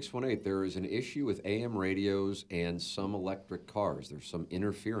 From the 618, there is an issue with AM radios and some electric cars. There's some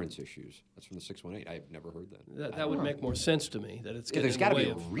interference issues. That's from the 618. I've never heard that. That would make more sense to me, that it's getting there's in gotta the way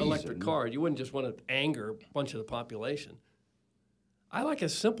be a of reason. electric car. You wouldn't just want to anger a bunch of the population. I like a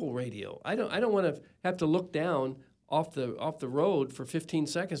simple radio. I don't want to have to look down off the road for 15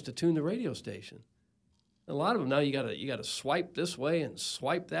 seconds to tune the radio station. A lot of them now you got to swipe this way and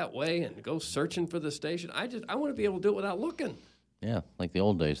swipe that way and go searching for the station. I want to be able to do it without looking. Yeah, like the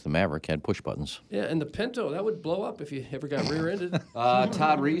old days, the Maverick had push buttons. Yeah, and the Pinto, that would blow up if you ever got rear-ended.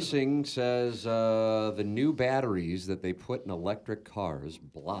 Todd Reesing says the new batteries that they put in electric cars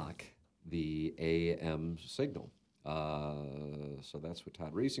block the AM signal. So that's what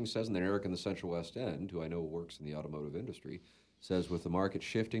Todd Reesing says. And then Eric in the Central West End, who I know works in the automotive industry, says with the market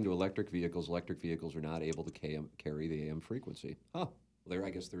shifting to electric vehicles are not able to carry the AM frequency. Well, I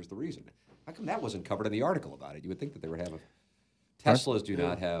guess there's the reason. How come that wasn't covered in the article about it? You would think that they would have a Teslas do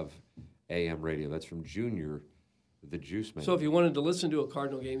not have AM radio. That's from Junior, the Juice Man. So if you wanted to listen to a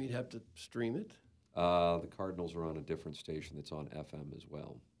Cardinal game, you'd have to stream it? The Cardinals are on a different station that's on FM as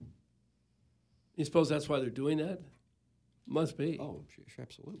well. You suppose that's why they're doing that? Must be. Oh, sure,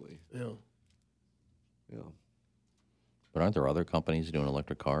 absolutely. Yeah. Yeah. But aren't there other companies doing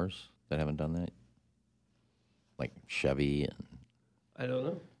electric cars that haven't done that? Like Chevy and... I don't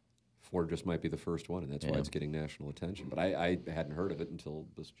know. Ford just might be the first one, and that's why it's getting national attention. But I hadn't heard of it until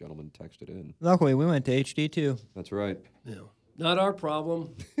this gentleman texted in. Luckily, we went to HD2. That's right. Yeah. Not our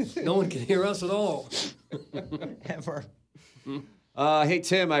problem. No one can hear us at all. Ever. Hey,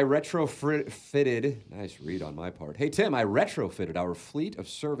 Tim, I retrofitted. Nice read on my part. Hey, Tim, I retrofitted our fleet of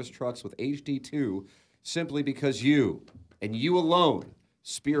service trucks with HD2 simply because you, and you alone,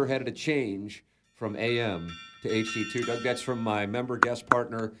 spearheaded a change from AM to HD2. Doug, that's from my member guest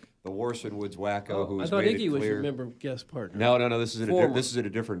partner, the Warson Woods Wacko, who I has thought made Iggy it was clear. your member guest partner. No. This is at a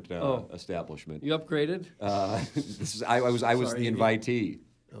different Oh. establishment. You upgraded? I was Sorry, the Iggy. invitee.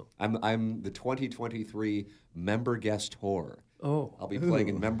 Oh. I'm the 2023 member guest whore. Oh. I'll be playing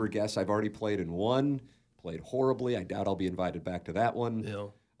in member guests. I've already played in one. Played horribly. I doubt I'll be invited back to that one. Yeah.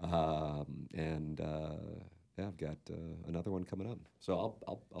 I've got another one coming up. So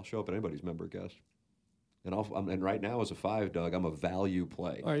I'll show up at anybody's member guest. And right now, as a 5, Doug, I'm a value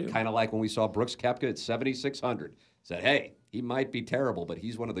play. Are you? Kind of like when we saw Brooks Koepka at 7,600. Said, hey, he might be terrible, but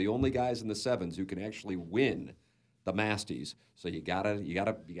he's one of the only guys in the 7s who can actually win the Masties. So you gotta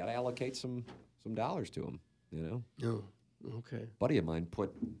allocate some dollars to him. You know. Oh. Okay. Buddy of mine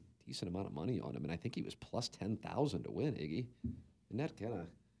put a decent amount of money on him, and I think he was plus 10,000 to win. Iggy, isn't that kind of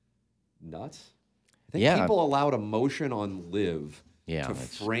nuts? I think people allowed emotion on Live to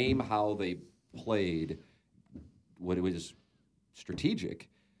frame how they played. What it was strategic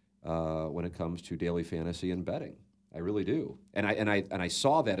when it comes to daily fantasy and betting. I really do, and I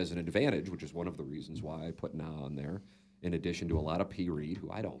saw that as an advantage, which is one of the reasons why I put Na on there. In addition to a lot of P. Reed,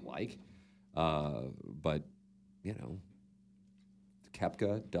 who I don't like, but you know,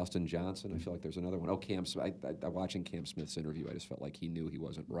 Koepka, Dustin Johnson. I feel like there's another one. Oh, Cam Smith. Watching Cam Smith's interview, I just felt like he knew he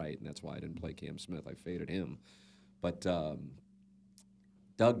wasn't right, and that's why I didn't play Cam Smith. I faded him, but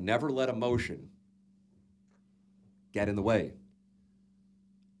Doug never let emotion get in the way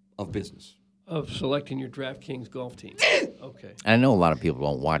of business. Of selecting your DraftKings golf team. Okay. I know a lot of people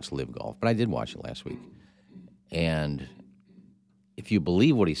don't watch Live Golf, but I did watch it last week. And if you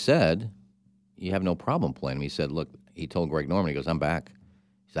believe what he said, you have no problem playing him. He said, look, he told Greg Norman, he goes, I'm back.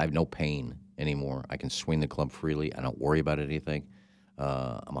 He said, I have no pain anymore. I can swing the club freely. I don't worry about anything.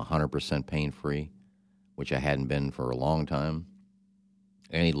 I'm 100% pain-free, which I hadn't been for a long time.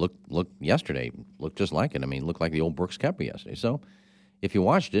 And he looked yesterday, looked just like it. I mean, looked like the old Brooks Koepka yesterday. So if you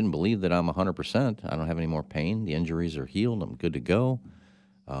watched it and believe that I'm 100%, I don't have any more pain, the injuries are healed, I'm good to go,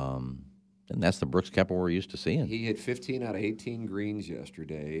 and that's the Brooks Koepka we're used to seeing. He hit 15 out of 18 greens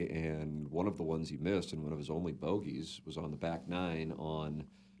yesterday, and one of the ones he missed, and one of his only bogeys, was on the back 9 on,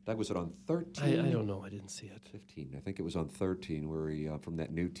 Doug, was it on 13? I don't know. I didn't see it. 15. I think it was on 13 where he, from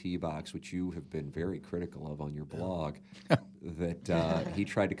that new tee box, which you have been very critical of on your blog, that he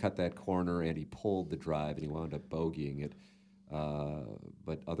tried to cut that corner and he pulled the drive and he wound up bogeying it.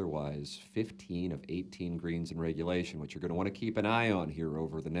 But otherwise, 15 of 18 greens in regulation, which you're going to want to keep an eye on here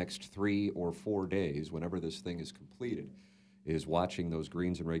over the next 3 or 4 days, whenever this thing is completed, is watching those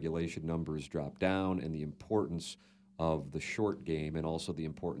greens in regulation numbers drop down and the importance of the short game and also the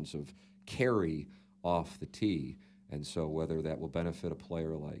importance of carry off the tee. And so whether that will benefit a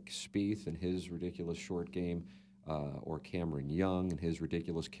player like Spieth and his ridiculous short game or Cameron Young and his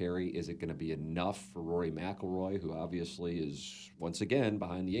ridiculous carry, is it going to be enough for Rory McIlroy, who obviously is once again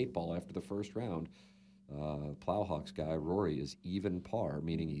behind the 8 ball after the first round? Plowhawks guy, Rory, is even par,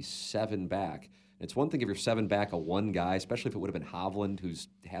 meaning he's 7 back. And it's one thing if you're 7 back of one guy, especially if it would have been Hovland, who's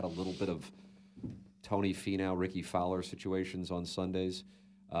had a little bit of Tony Finau, Ricky Fowler situations on Sundays.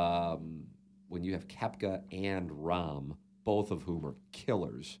 When you have Koepka and Rahm, both of whom are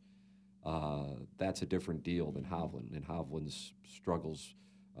killers, that's a different deal than Hovland. And Hovland's struggles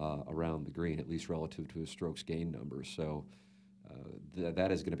around the green, at least relative to his strokes gain numbers. So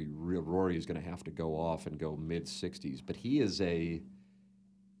that is going to be real. Rory is going to have to go off and go mid-60s. But is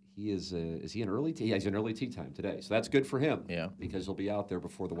he an early tee? Yeah, he's an early tee time today. So that's good for him. Yeah. Because he'll be out there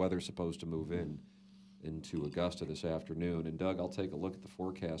before the weather's supposed to move into Augusta this afternoon. And Doug, I'll take a look at the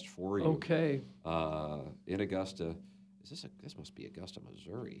forecast for you. Okay. In Augusta, this must be Augusta,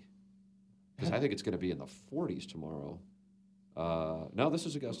 Missouri. Because I think it's going to be in the 40s tomorrow. No, this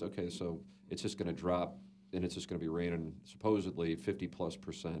is Augusta. Okay, so it's just going to drop, and it's just going to be raining supposedly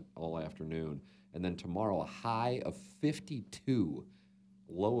 50+% all afternoon. And then tomorrow, a high of 52,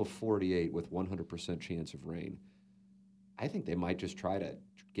 low of 48 with 100% chance of rain. I think they might just try to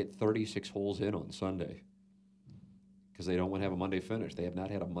get 36 holes in on Sunday because they don't want to have a Monday finish. They have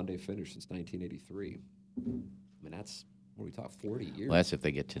not had a Monday finish since 1983. I mean, that's, what are we talking, 40 years? Well, that's if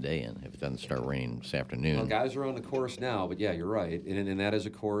they get today in, if it doesn't start raining this afternoon. Well, guys are on the course now, but yeah, you're right. And that is a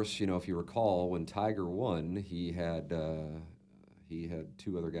course, you know, if you recall, when Tiger won, he had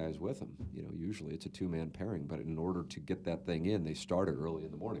 2 other guys with him. You know, usually it's a 2-man pairing, but in order to get that thing in, they started early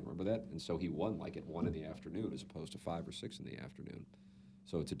in the morning. Remember that? And so he won like at 1 in the afternoon as opposed to 5 or 6 in the afternoon.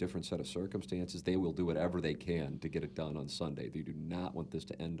 So it's a different set of circumstances. They will do whatever they can to get it done on Sunday. They do not want this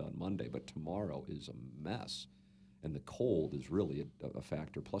to end on Monday, but tomorrow is a mess. And the cold is really a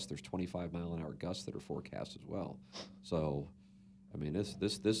factor. Plus, there's 25-mile-an-hour gusts that are forecast as well. So, I mean,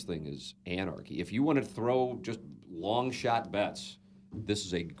 this thing is anarchy. If you want to throw just long shot bets, this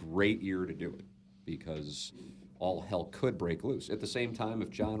is a great year to do it because all hell could break loose. At the same time, if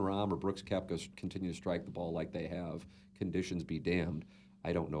John Rahm or Brooks Koepka continue to strike the ball like they have, conditions be damned,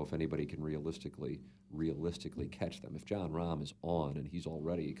 I don't know if anybody can realistically catch them. If John Rahm is on and he's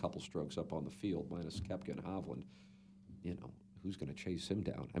already a couple strokes up on the field, minus Koepka and Hovland, you know, who's going to chase him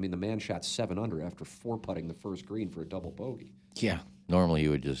down? I mean, the man shot 7 under after 4-putting the first green for a double bogey. Yeah. Normally he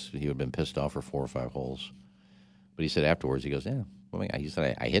would have been pissed off for 4 or 5 holes. But he said afterwards, he goes, yeah. Well, he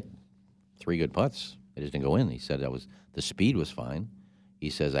said, I hit 3 good putts. It just didn't go in. He said the speed was fine. He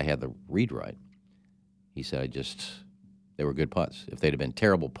says I had the read right. He said they were good putts. If they'd have been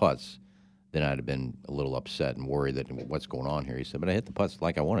terrible putts, then I'd have been a little upset and worried that what's going on here. He said, but I hit the putts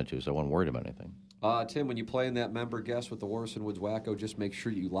like I wanted to, so I wasn't worried about anything. Tim, when you play in that member guest with the Warson Woods Wacko, just make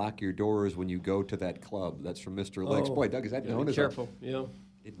sure you lock your doors when you go to that club. That's from Mr. Lakes. Boy, Doug, is that known as careful? Yeah.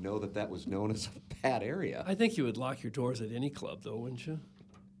 Didn't know that was known as a bad area. I think you would lock your doors at any club, though, wouldn't you?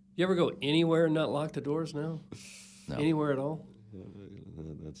 You ever go anywhere and not lock the doors now? No. Anywhere at all?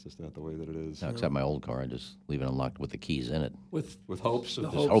 That's just not the way that it is. No, except my old car. I just leave it unlocked with the keys in it. With hopes of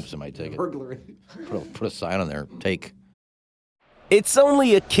hopes it might take burglary. Put a sign on there. Take. It's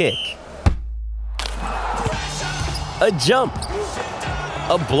only a kick. A jump.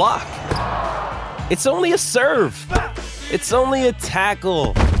 A block. It's only a serve. It's only a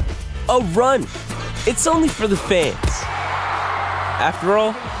tackle. A run. It's only for the fans. After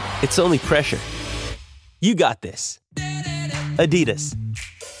all, it's only pressure. You got this. Adidas.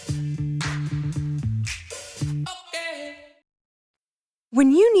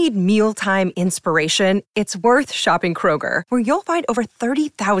 When you need mealtime inspiration, it's worth shopping Kroger, where you'll find over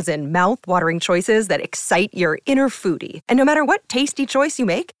 30,000 mouth-watering choices that excite your inner foodie. And no matter what tasty choice you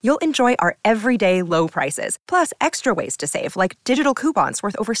make, you'll enjoy our everyday low prices, plus extra ways to save, like digital coupons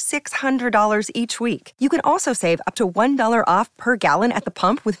worth over $600 each week. You can also save up to $1 off per gallon at the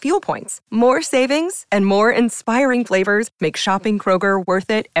pump with fuel points. More savings and more inspiring flavors make shopping Kroger worth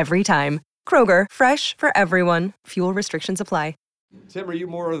it every time. Kroger, fresh for everyone. Fuel restrictions apply. Tim, are you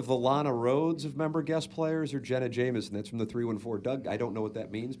more of the Lana Rhodes of member guest players or Jenna Jameson? That's from the 314. Doug, I don't know what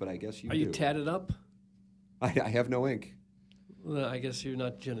that means, but I guess you do. Are you tatted up? I have no ink. Well, I guess you're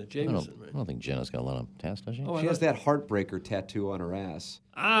not Jenna Jameson, right? I don't think Jenna's got a lot of tats, does she? She has that heartbreaker tattoo on her ass.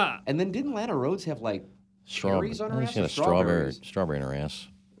 Ah! And then didn't Lana Rhodes have, like, cherries on her ass? She had a strawberry in her ass.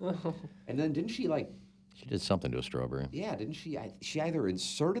 And then didn't she, like... She did something to a strawberry. Yeah, didn't she? She either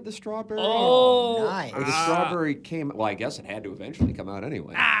inserted the strawberry. Oh, nice. Or the strawberry came. Well, I guess it had to eventually come out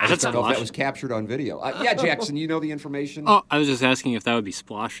anyway. I just don't know if that was captured on video. Yeah, Jackson, you know the information. Oh, I was just asking if that would be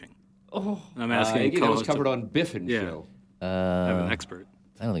splashing. Oh, I'm asking. It was covered on Biffin show. I'm an expert.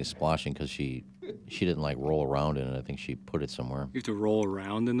 I don't think it's splashing because she didn't like roll around in it. I think she put it somewhere. You have to roll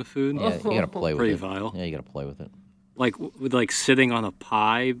around in the food. Yeah, you got to play with it. Pretty vile. Yeah, you got to play with it. Like, would like sitting on a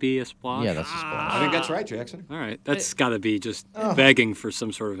pie be a splash? Yeah, that's a splash. I think that's right, Jackson. All right, that's got to be just begging for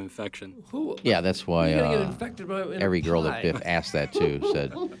some sort of infection. Yeah, that's why You're gonna get infected by every girl that Biff asked that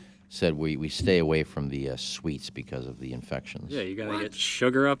to said we stay away from the sweets because of the infections. Yeah, you got to get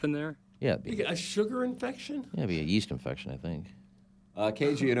sugar up in there. Yeah, You get a sugar infection? Yeah, it'd be a yeast infection, I think.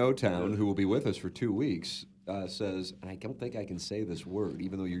 KG in O-Town, who will be with us for 2 weeks, says, and I don't think I can say this word,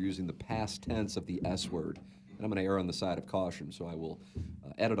 even though you're using the past tense of the S word. And I'm going to err on the side of caution, so I will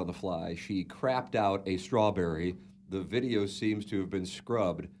edit on the fly. She crapped out a strawberry. The video seems to have been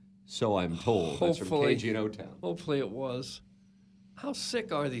scrubbed, so I'm told. That's from KG in O-Town. Hopefully it was. How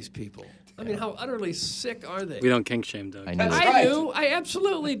sick are these people? I mean, how utterly sick are they? We don't kink shame, Doug. I do. I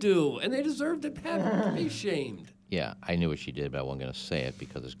absolutely do. And they deserve to be shamed. Yeah, I knew what she did, but I wasn't going to say it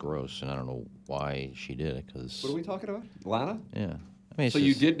because it's gross, and I don't know why she did it. Cause, what are we talking about? Lana? Yeah. I mean, so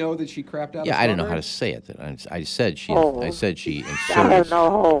you did know that she crapped out? Yeah, I didn't know how to say it. I said she inserted.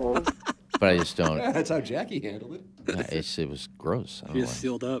 but I just don't. That's how Jackie handled it. It was gross. I don't She know was why.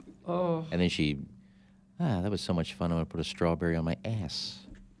 sealed up. Oh. And then that was so much fun. I'm gonna put a strawberry on my ass.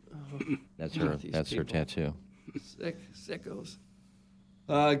 That's her. These That's her people. tattoo. Sickos.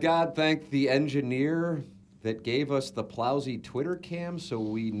 God thank the engineer that gave us the Plowsy Twitter cam so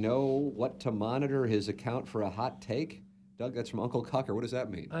we know what to monitor his account for a hot take. Doug, that's from Uncle Cucker. What does that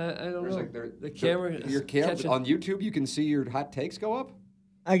mean? I don't know. The camera. camera. Your camera on YouTube, you can see your hot takes go up.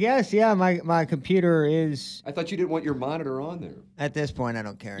 I guess, yeah. My computer is. I thought you didn't want your monitor on there. At this point, I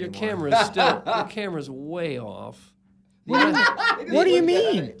don't care Your anymore. your camera's way off. What do you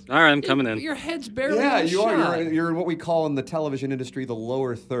mean? All right, I'm coming in. Your head's barely Yeah, in the you are. shot. You're in what we call in the television industry the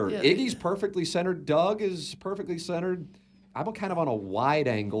lower third. Yeah. Iggy's perfectly centered. Doug is perfectly centered. I'm kind of on a wide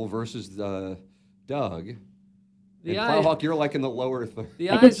angle versus Doug. The and Plowhawk, you're like in the lower third. The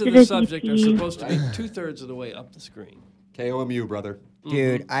eyes of the subject are supposed to be 2/3 of the way up the screen. KOMU, brother.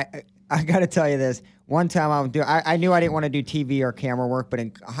 Dude, I got to tell you this. One time I knew I didn't want to do TV or camera work, but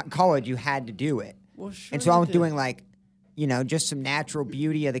in college you had to do it. Well, sure And so I you was did. doing like, just some natural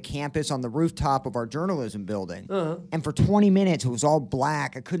beauty of the campus on the rooftop of our journalism building. Uh-huh. And for 20 minutes, it was all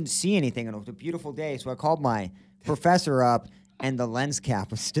black. I couldn't see anything, and it was a beautiful day. So I called my professor up, and the lens cap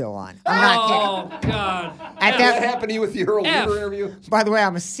was still on. I'm not kidding. God. At That happened to you with your F. Weaver interview? By the way,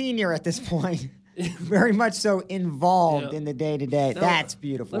 I'm a senior at this point. Very much so involved in the day-to-day. That's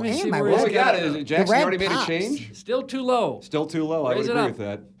beautiful. Let me And see my where red- What we got The is Jackson red already made a pops. change? Still too low. Still too low. I Raise would it agree up. with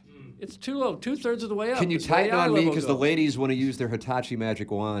that. It's too low. 2/3 of the way up. Can you is the way tighten eye on me? level Because the goes. ladies want to use their Hitachi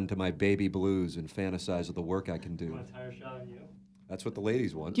magic wand to my baby blues and fantasize of the work I can do. Tire shot on you? That's what the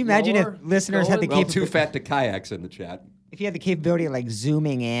ladies want. Can you imagine Lower, if listeners had the Well, capability? too fat to kayaks in the chat. If you had the capability of like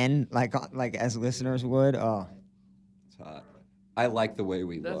zooming in, like as listeners would, oh, It's hot. I like the way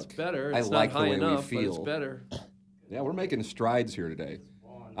we That's look. better. I It's like not the high way enough, we but it's feel. better. Yeah, we're making strides here today.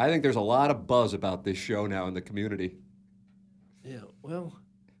 I think there's a lot of buzz about this show now in the community. Yeah, well.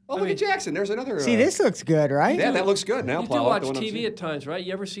 Oh, look at Jackson. There's another. see, this looks good, right? Yeah, that looks good. Now, You Plow, do the watch one I'm TV seeing. at times, right?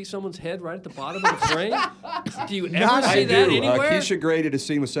 You ever see someone's head right at the bottom of the frame? Do you ever Not- see I that do. anywhere? Keisha Gray did a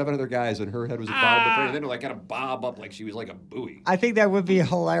scene with 7 other guys, and her head was at the bottom of the frame. And then it like kind of bob up like she was like a buoy. I think that would be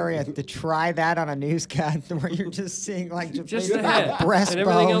hilarious to try that on a newscast where you're just seeing like Just maybe the head. breastbone. And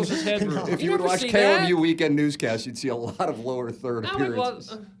everything else is head and room. all. If you would never watch see KOMU that? Weekend Newscast, you'd see a lot of lower third I would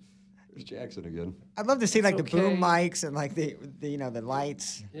appearances. love- There's Jackson again. I'd love to see like the It's boom okay. mics and like the the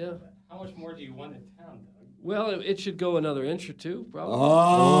lights. Yeah. How much more do you want in town, Doug? Well, it should go another inch or two, probably.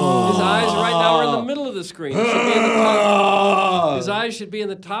 Oh. His eyes right now are in the middle of the screen. He should be in the top. His eyes should be in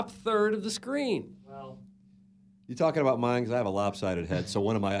the top third of the screen. Well, You talking about mine? Because I have a lopsided head, so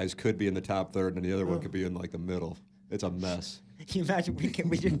one of my eyes could be in the top third, and the other one could be in like the middle. It's a mess. Can you imagine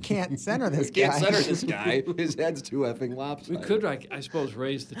we just can't center this We can't guy? center this guy. His head's too effing We lopsided. could, I suppose,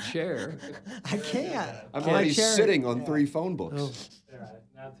 raise the chair. I can't. I'm My already chair- sitting on 3 phone books.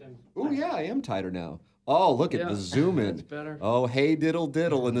 now Tim. Oh, yeah, I am tighter now. Oh, look at Yeah, the zoom in. that's better. Oh, hey diddle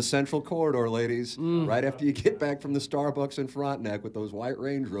diddle in the central corridor, ladies. Right after you get back from the Starbucks in Frontenac with those white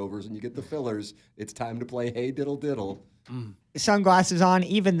Range Rovers and you get the fillers, it's time to play hey diddle diddle. Sunglasses on,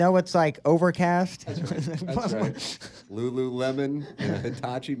 even though it's like overcast. That's right. Lululemon and a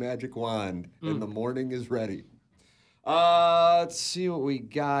Hitachi magic wand, and the morning is ready. Let's see what we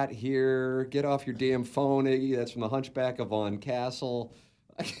got here. Get off your damn phone, Iggy. That's from the Hunchback of Von Castle.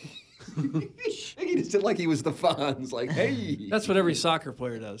 Iggy just did like he was the Fonz. Like, hey. That's what every soccer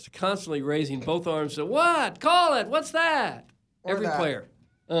player does. Constantly raising both arms. So, what? Call it. What's that? Or Every that. player.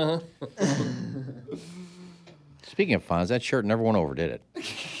 Uh-huh. Speaking of Fonz, that shirt never went over, did it?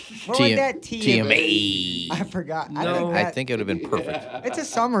 What was that TMA. I forgot. No. I think it would have been perfect. It's a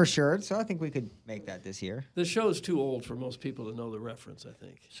summer shirt, so I think we could make that this year. The show's too old for most people to know the reference, I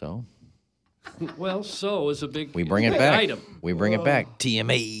think. So Well, so is a big we bring it big back. item. We bring it back.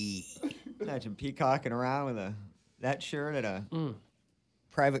 TMA. Imagine peacocking around with that shirt at a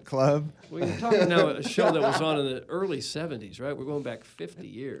private club. Well, you're talking now a show that was on in the early 70s, right? We're going back 50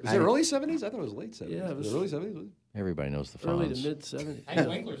 years. Was it early 70s? I thought it was late 70s. Yeah, it was early 70s. Was it? Everybody knows the Fonz. Early to mid-70s. Hank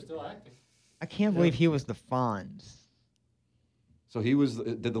Winkler's still active. I can't believe he was the Fonz. So he was.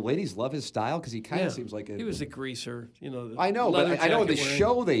 Did the ladies love his style? Because he kind Yeah. of seems like He was a greaser, you know. The I know, but leather I know in the jacket wearing.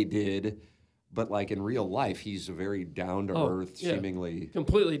 show they did, but like in real life, he's a very down to earth, yeah. seemingly.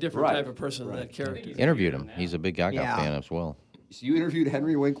 Completely different Right, type of person than that character. Interviewed him. He's a big Gaga Yeah. fan as well. So you interviewed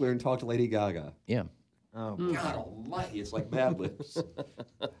Henry Winkler and talked to Lady Gaga. Yeah. Oh, God Almighty, it's like Mad Libs.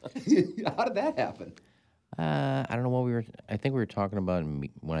 How did that happen? I don't know what we were. I think we were talking about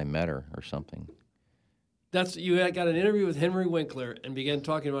when I met her or something. You got an interview with Henry Winkler and began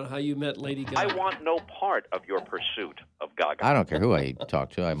talking about how you met Lady Gaga. I want no part of your pursuit of Gaga. I don't care who I talk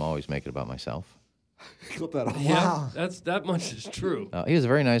to. I'm always making it about myself. Clip that off. Yeah, that much is true. He was a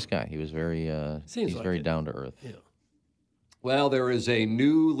very nice guy. He was very Seems like very it. down to earth. Yeah. Well, there is a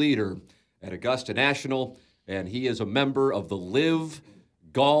new leader at Augusta National, and he is a member of the Live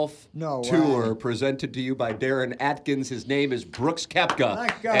Golf Tour presented to you by Darren Atkins. His name is Brooks Koepka,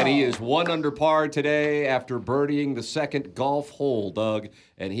 and he is 1 under par today after birdieing the second golf hole, Doug,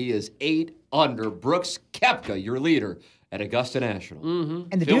 and he is 8 under. Brooks Koepka, your leader at Augusta National. Mm-hmm.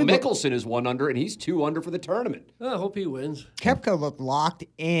 And Phil Mickelson is 1 under, and he's 2 under for the tournament. I hope he wins. Koepka looked locked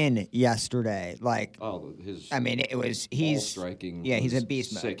in yesterday. Like, his it was ball striking. Yeah, he's was in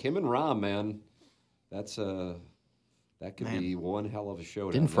beast mode. sick. Him and Rahm, man, that could be one hell of a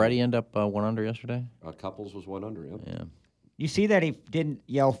showdown. Didn't Freddie end up 1 under yesterday? Couples was 1 under. Yep. Yeah. You see that he didn't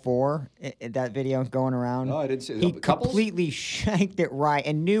yell 4 in that video going around? Oh, I didn't see that. He Couples? completely shanked it right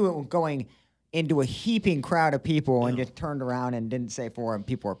and knew it was going into a heaping crowd of people and just turned around and didn't say 4, and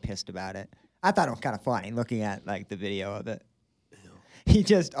people were pissed about it. I thought it was kind of funny looking at the video of it. He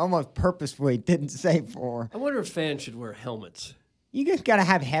just almost purposefully didn't say 4. I wonder if fans should wear helmets. You just got to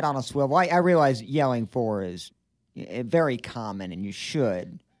have head on a swivel. I realize yelling 4 is very common, and you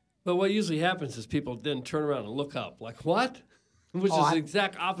should. But what usually happens is people then turn around and look up, like, what? Which is the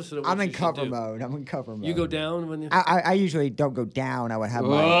exact opposite of what I'm in you should cover do. mode. I'm in cover mode. You go down when you... I usually don't go down. I would have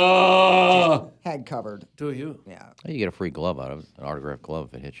my just head covered. Do you? Yeah. You get a free glove out of it, an autographed glove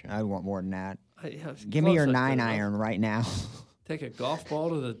if it hits you. I want more than that. Give Give me your 9-iron right now. Take a golf ball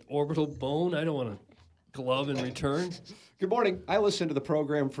to the orbital bone. I don't want a glove in return. Good morning. I listen to the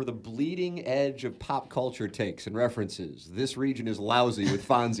program for the bleeding edge of pop culture takes and references. This region is lousy with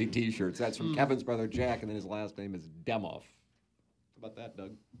Fonzie T-shirts. That's from Kevin's brother Jack, and then his last name is Demoff. How about that,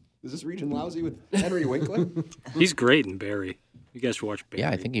 Doug? Is this region lousy with Henry Winkler? He's great in Barry. You guys should watch Barry.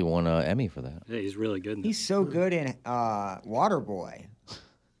 Yeah, I think he won an Emmy for that. Yeah, he's really good in He's so good in Waterboy.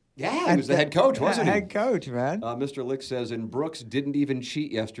 Yeah, he was the head coach, wasn't he? Head coach, man. Mr. Lick says, and Brooks didn't even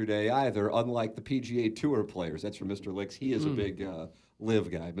cheat yesterday either, unlike the PGA Tour players. That's from Mr. Licks. He is a big live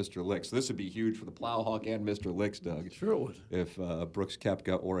guy, Mr. Licks. So this would be huge for the Plowhawk and Mr. Licks, Doug. Sure it would. If Brooks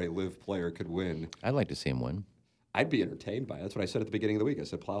Koepka or a live player could win. I'd like to see him win. I'd be entertained by it. That's what I said at the beginning of the week. I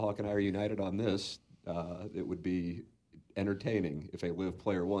said, Plowhawk and I are united on this. It would be entertaining if a live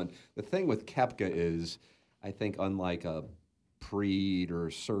player won. The thing with Koepka is, I think, unlike a Preed or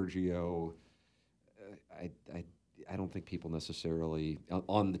Sergio, I don't think people necessarily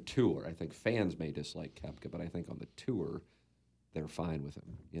on the tour. I think fans may dislike Koepka, but I think on the tour they're fine with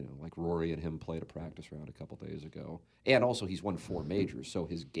him. You know, like Rory and him played a practice round a couple days ago, and also he's won 4 majors, so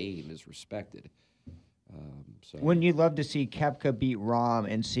his game is respected. Wouldn't you love to see Koepka beat Rahm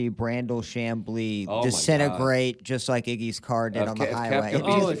and see Brandel Chambly Oh, my disintegrate just like Iggy's car did on the highway? If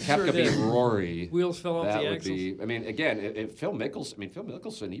Koepka beat Rory, wheels fell off that the would axles. be. I mean, again, if Phil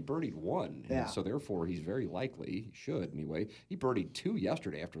Mickelson, he birdied 1, Yeah. so therefore he's very likely, he should anyway. He birdied 2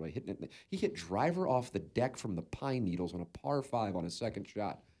 yesterday after hitting it. He hit driver off the deck from the Pine Needles on a par 5 on his second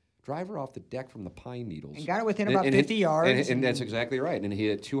shot. Driver off the deck from the Pine Needles. And got it within about 50 yards. And that's exactly right. And he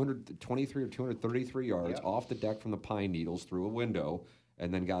hit 223 or 233 yards off the deck from the Pine Needles through a window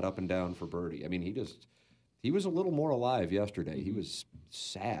and then got up and down for birdie. I mean, he was a little more alive yesterday. He was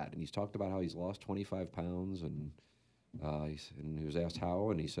sad. And he's talked about how he's lost 25 pounds. And he was asked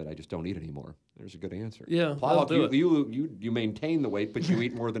how, and he said, I just don't eat anymore. There's a good answer. Yeah, Plowhawk, that'll do you maintain the weight, but you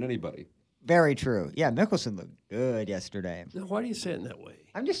eat more than anybody. Very true. Yeah, Mickelson looked good yesterday. Now, why do you say it in that way?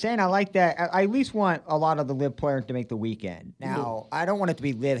 I'm just saying I like that. I at least want a lot of the live players to make the weekend. Now, I don't want it to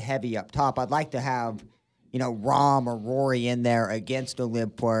be live heavy up top. I'd like to have, Rahm or Rory in there against a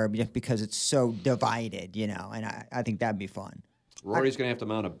live player just because it's so divided, and I think that'd be fun. Rory's going to have to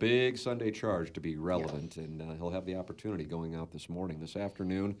mount a big Sunday charge to be relevant, and he'll have the opportunity going out this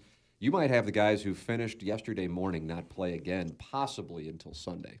afternoon. You might have the guys who finished yesterday morning not play again, possibly until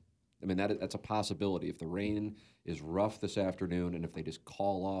Sunday. I mean, that's a possibility. If the rain is rough this afternoon and if they just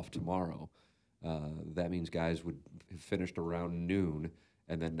call off tomorrow, that means guys would have finished around noon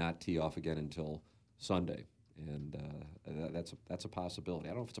and then not tee off again until Sunday. And that's a possibility. I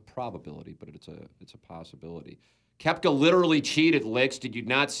don't know if it's a probability, but it's a possibility. Koepka literally cheated, Licks. Did you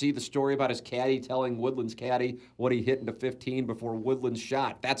not see the story about his caddy telling Woodland's caddy what he hit into 15 before Woodland's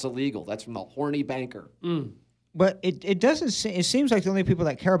shot? That's illegal. That's from the horny banker. But it doesn't. It seems like the only people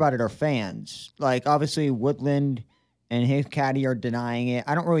that care about it are fans. Like obviously Woodland and his caddy are denying it.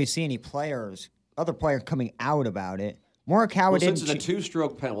 I don't really see any other players coming out about it. Morikawa didn't since it's a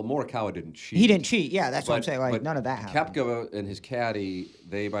two-stroke penalty, well, Morikawa didn't cheat. He didn't cheat. Yeah, that's what I'm saying. Like, none of that happened. Koepka and his caddy,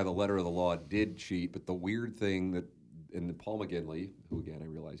 they, by the letter of the law, did cheat. But the weird thing that, and Paul McGinley, who, again, I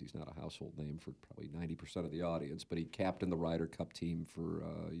realize he's not a household name for probably 90% of the audience, but he captained the Ryder Cup team for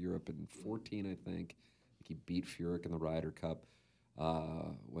Europe in 2014, I think. He beat Furyk in the Ryder Cup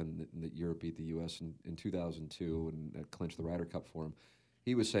when Europe beat the U.S. in 2002 and clinched the Ryder Cup for him.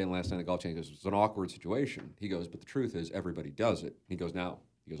 He was saying last night at the Golf Channel, it's an awkward situation. He goes, but the truth is everybody does it. He goes,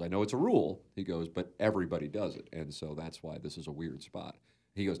 I know it's a rule. He goes, but everybody does it. And so that's why this is a weird spot.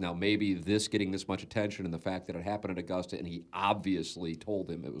 He goes, now maybe this getting this much attention and the fact that it happened at Augusta and he obviously told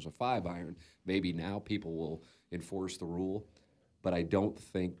him it was a 5-iron, maybe now people will enforce the rule. But I don't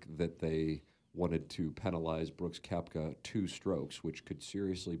think that they wanted to penalize Brooks Koepka 2 strokes, which could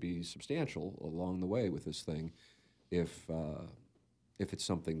seriously be substantial along the way with this thing if it's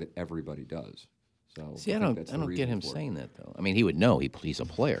something that everybody does. So see, I don't get him saying that though. I mean, he would know he's a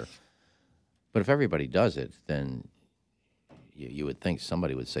player, but if everybody does it, then you would think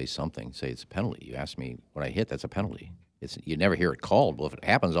somebody would say something. Say it's a penalty. You ask me what I hit, that's a penalty. You never hear it called. Well, if it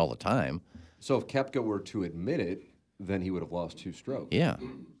happens all the time. So if Koepka were to admit it, then he would have lost 2 strokes. Yeah,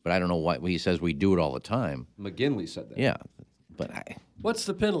 but I don't know why he says we do it all the time. McGinley said that. Yeah, but what's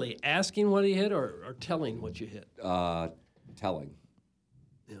the penalty? Asking what he hit or telling what you hit? Telling.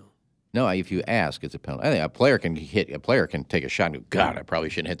 No, if you ask, it's a penalty. I think a player can take a shot and go, God, I probably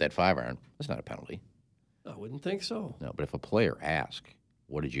shouldn't hit that 5-iron. That's not a penalty. I wouldn't think so. No, but if a player asks,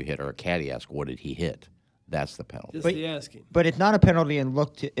 what did you hit, or a caddy asks, what did he hit, that's the penalty. Just the asking. But it's not a penalty and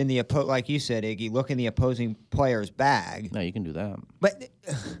like you said, Iggy, look in the opposing player's bag. No, you can do that. But,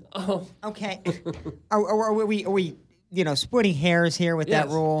 okay. Are we splitting hairs here with that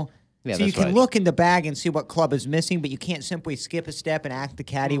rule? Yeah, so you can look in the bag and see what club is missing, but you can't simply skip a step and ask the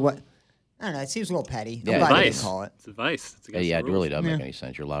caddy what. I don't know. It seems a little petty. Yeah, I'm glad they didn't call it. It's advice. It's it really doesn't make any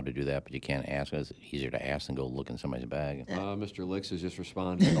sense. You're allowed to do that, but you can't ask. It's easier to ask than go look in somebody's bag. Mr. Licks has just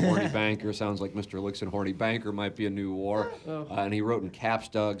responded to the Horny Banker. Sounds like Mr. Licks and Horny Banker might be a new war. And he wrote in caps,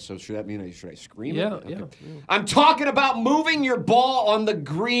 Doug, so should that mean, should I scream it? Okay. Yeah. I'm talking about moving your ball on the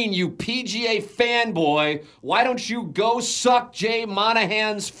green, you PGA fanboy. Why don't you go suck Jay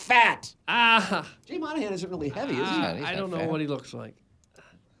Monahan's fat? Jay Monahan isn't really heavy, is he? I don't know what he looks like.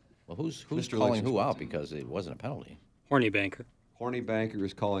 Well, who's calling who out because it wasn't a penalty? Horny Banker. Horny Banker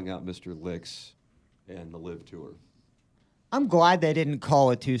is calling out Mr. Licks and the Live Tour. I'm glad they didn't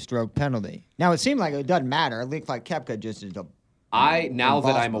call a 2-stroke penalty. Now, it seemed like it doesn't matter. It looked like Koepka just is now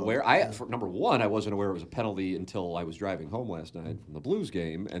that I'm aware, number one, I wasn't aware it was a penalty until I was driving home last night from the Blues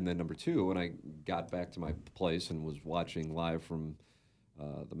game. And then number two, when I got back to my place and was watching live from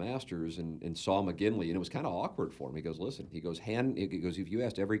the Masters and saw McGinley, and it was kind of awkward for him. He goes, listen, he goes, if you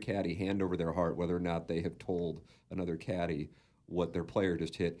asked every caddy hand over their heart whether or not they have told another caddy what their player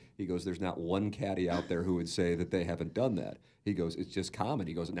just hit, he goes, there's not one caddy out there who would say that they haven't done that. He goes, it's just common.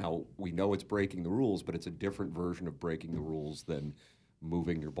 He goes, now we know it's breaking the rules, but it's a different version of breaking the rules than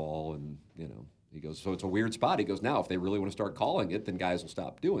moving your ball and, he goes, so it's a weird spot. He goes, now if they really want to start calling it, then guys will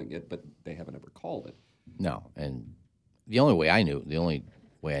stop doing it, but they haven't ever called it. No, and the only way I knew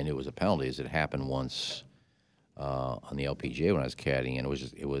it was a penalty is it happened once on the LPGA when I was caddying, and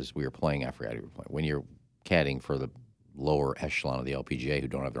we were playing. I forgot who we were playing. When you're caddying for the lower echelon of the LPGA who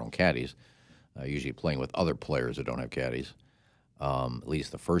don't have their own caddies, usually playing with other players that don't have caddies, at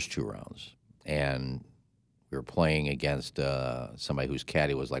least the first 2 rounds, and we were playing against somebody whose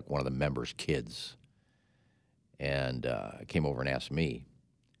caddy was like one of the members' kids, and came over and asked me,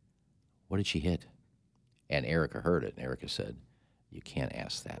 "What did she hit?" And Erica heard it, and Erica said, you can't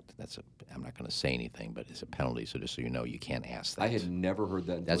ask that. I'm not going to say anything, but it's a penalty, so just so you know, you can't ask that. I had never heard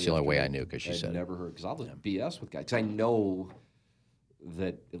that. That's the only way I knew, because she said I never heard, because I'll just BS with guys. Because I know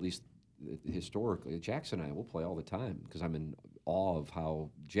that, at least historically, Jackson and I will play all the time, because I'm in awe of how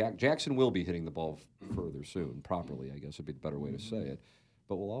Jackson will be hitting the ball further soon, properly, I guess would be the better way to say it.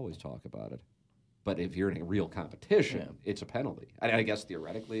 But we'll always talk about it. But if you're in a real competition, it's a penalty. I guess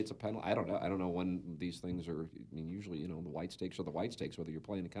theoretically it's a penalty. I don't know. I don't know when these things are. I mean, usually, the white stakes are the white stakes, whether you're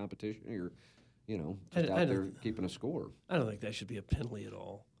playing a competition or you're, just out there keeping a score. I don't think that should be a penalty at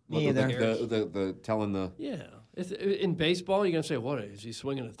all. Me either. The telling the. Yeah. In baseball, you're going to say, what, is he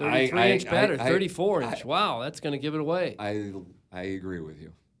swinging a 33-inch bat or 34-inch? Wow, that's going to give it away. I agree with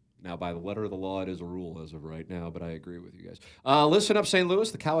you. Now, by the letter of the law, it is a rule as of right now, but I agree with you guys. Listen up, St. Louis.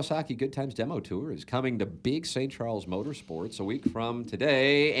 The Kawasaki Good Times Demo Tour is coming to Big St. Charles Motorsports a week from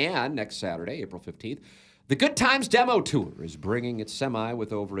today and next Saturday, April 15th. The Good Times Demo Tour is bringing its semi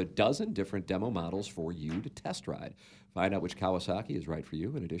with over a dozen different demo models for you to test ride. Find out which Kawasaki is right for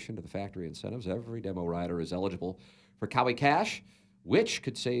you. In addition to the factory incentives, every demo rider is eligible for Kawi Cash, which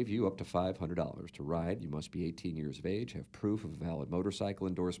could save you up to $500. To ride, you must be 18 years of age, have proof of a valid motorcycle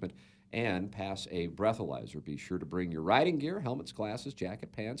endorsement, and pass a breathalyzer. Be sure to bring your riding gear, helmets, glasses,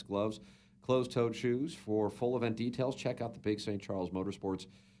 jacket, pants, gloves, closed-toed shoes. For full event details, check out the Big St. Charles Motorsports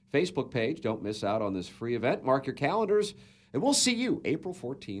Facebook page. Don't miss out on this free event. Mark your calendars, and we'll see you April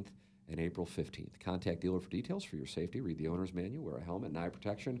 14th and April 15th. Contact dealer for details for your safety. Read the owner's manual, wear a helmet and eye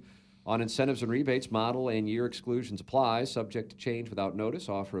protection. On incentives and rebates, model and year exclusions apply. Subject to change without notice.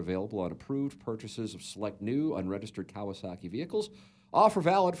 Offer available on approved purchases of select new unregistered Kawasaki vehicles. Offer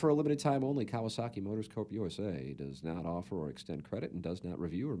valid for a limited time only. Kawasaki Motors Corp. USA does not offer or extend credit and does not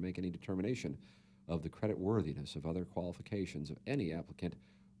review or make any determination of the credit worthiness of other qualifications of any applicant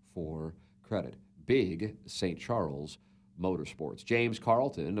for credit. Big St. Charles Motorsports. James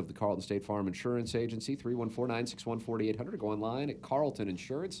Carlton of the Carlton State Farm Insurance Agency, 314-961-4800. Go online at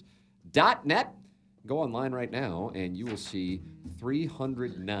carltoninsurance.net. Go online right now, and you will see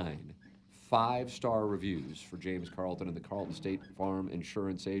 309 5-star reviews for James Carlton and the Carlton State Farm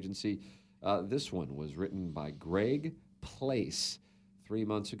Insurance Agency. This one was written by Greg Place 3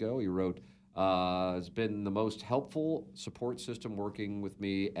 months ago. He wrote, has been the most helpful support system working with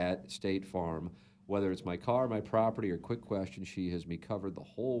me at State Farm. Whether it's my car, my property, or quick questions, she has me covered the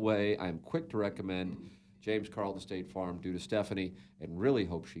whole way. I am quick to recommend James Carlton State Farm due to Stephanie, and really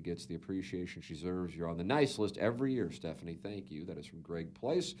hope she gets the appreciation she deserves. You're on the nice list every year, Stephanie. Thank you. That is from Greg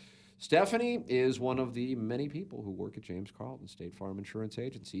Place. Stephanie is one of the many people who work at James Carlton State Farm Insurance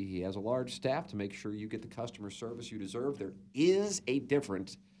Agency. He has a large staff to make sure you get the customer service you deserve. There is a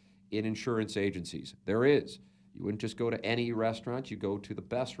difference in insurance agencies. There is. You wouldn't just go to any restaurant. You go to the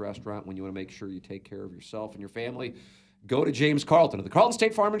best restaurant when you want to make sure you take care of yourself and your family. Go to James Carlton at the Carlton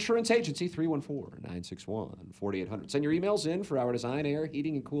State Farm Insurance Agency, 314-961-4800. Send your emails in for our design, air,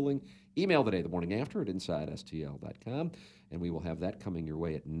 heating, and cooling. Email today, the morning after, at InsideSTL.com, and we will have that coming your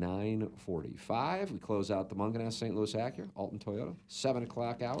way at 9:45. We close out the Munganess St. Louis Acura, Alton Toyota, 7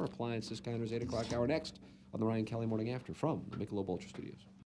 o'clock hour. Appliance discounters, 8 o'clock hour next on the Ryan Kelly Morning After from the Michelob Ultra Studios.